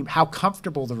regime, how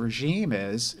comfortable the regime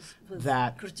is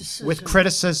with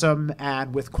criticism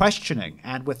and with questioning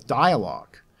and with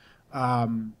dialogue.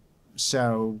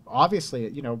 So obviously,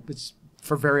 it's,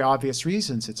 for very obvious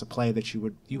reasons, it's a play that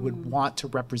you would want to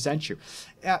represent you.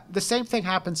 The same thing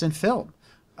happens in film.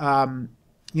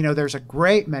 There's a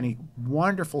great many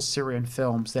wonderful Syrian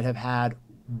films that have had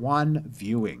one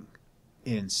viewing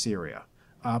in Syria,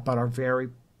 but are very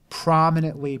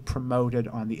prominently promoted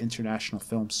on the international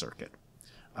film circuit,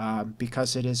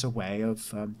 because it is a way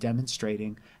of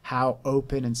demonstrating how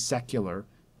open and secular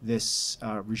this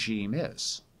regime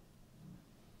is.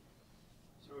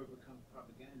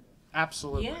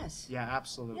 Absolutely. Yes. Yeah,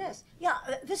 absolutely. Yes. Yeah,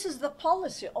 this is the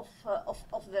policy of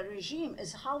the regime,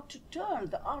 is how to turn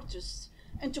the artists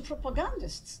into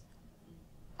propagandists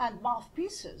and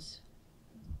mouthpieces.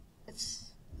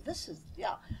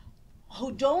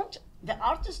 The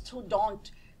artists who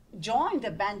don't join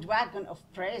the bandwagon of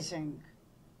praising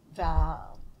the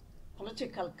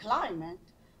political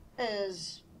climate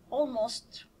is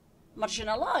almost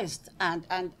marginalized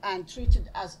and treated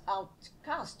as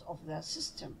outcast of the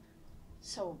system.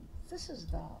 So this is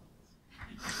the...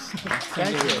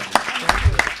 Thank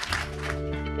you.